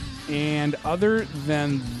PH. And other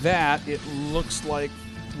than that, it looks like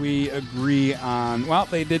we agree on, well,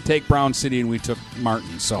 they did take Brown City and we took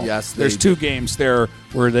Martin. So yes, there's 2 games there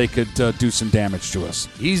where they could do some damage to us.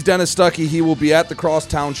 He's Dennis Stuckey. He will be at the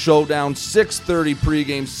Crosstown Showdown, 6:30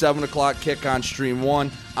 pregame, 7 o'clock kick on Stream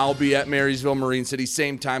 1. I'll be at Marysville, Marine City,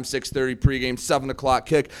 same time, 6:30 pregame, 7 o'clock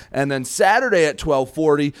kick. And then Saturday at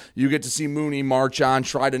 12:40, you get to see Mooney march on,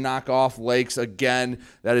 try to knock off Lakes again.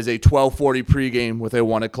 That is a 12:40 pregame with a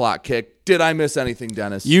 1 o'clock kick. Did I miss anything,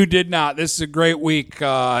 Dennis? You did not. This is a great week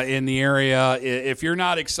in the area. If you're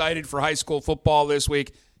not excited for high school football this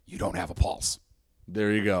week, you don't have a pulse.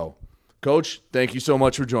 There you go. Coach, thank you so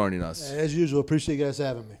much for joining us. As usual, appreciate you guys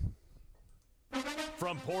having me.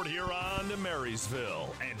 From Port Huron to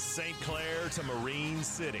Marysville and St. Clair to Marine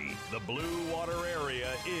City, the Blue Water area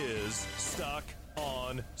is Stuck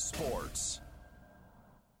on Sports.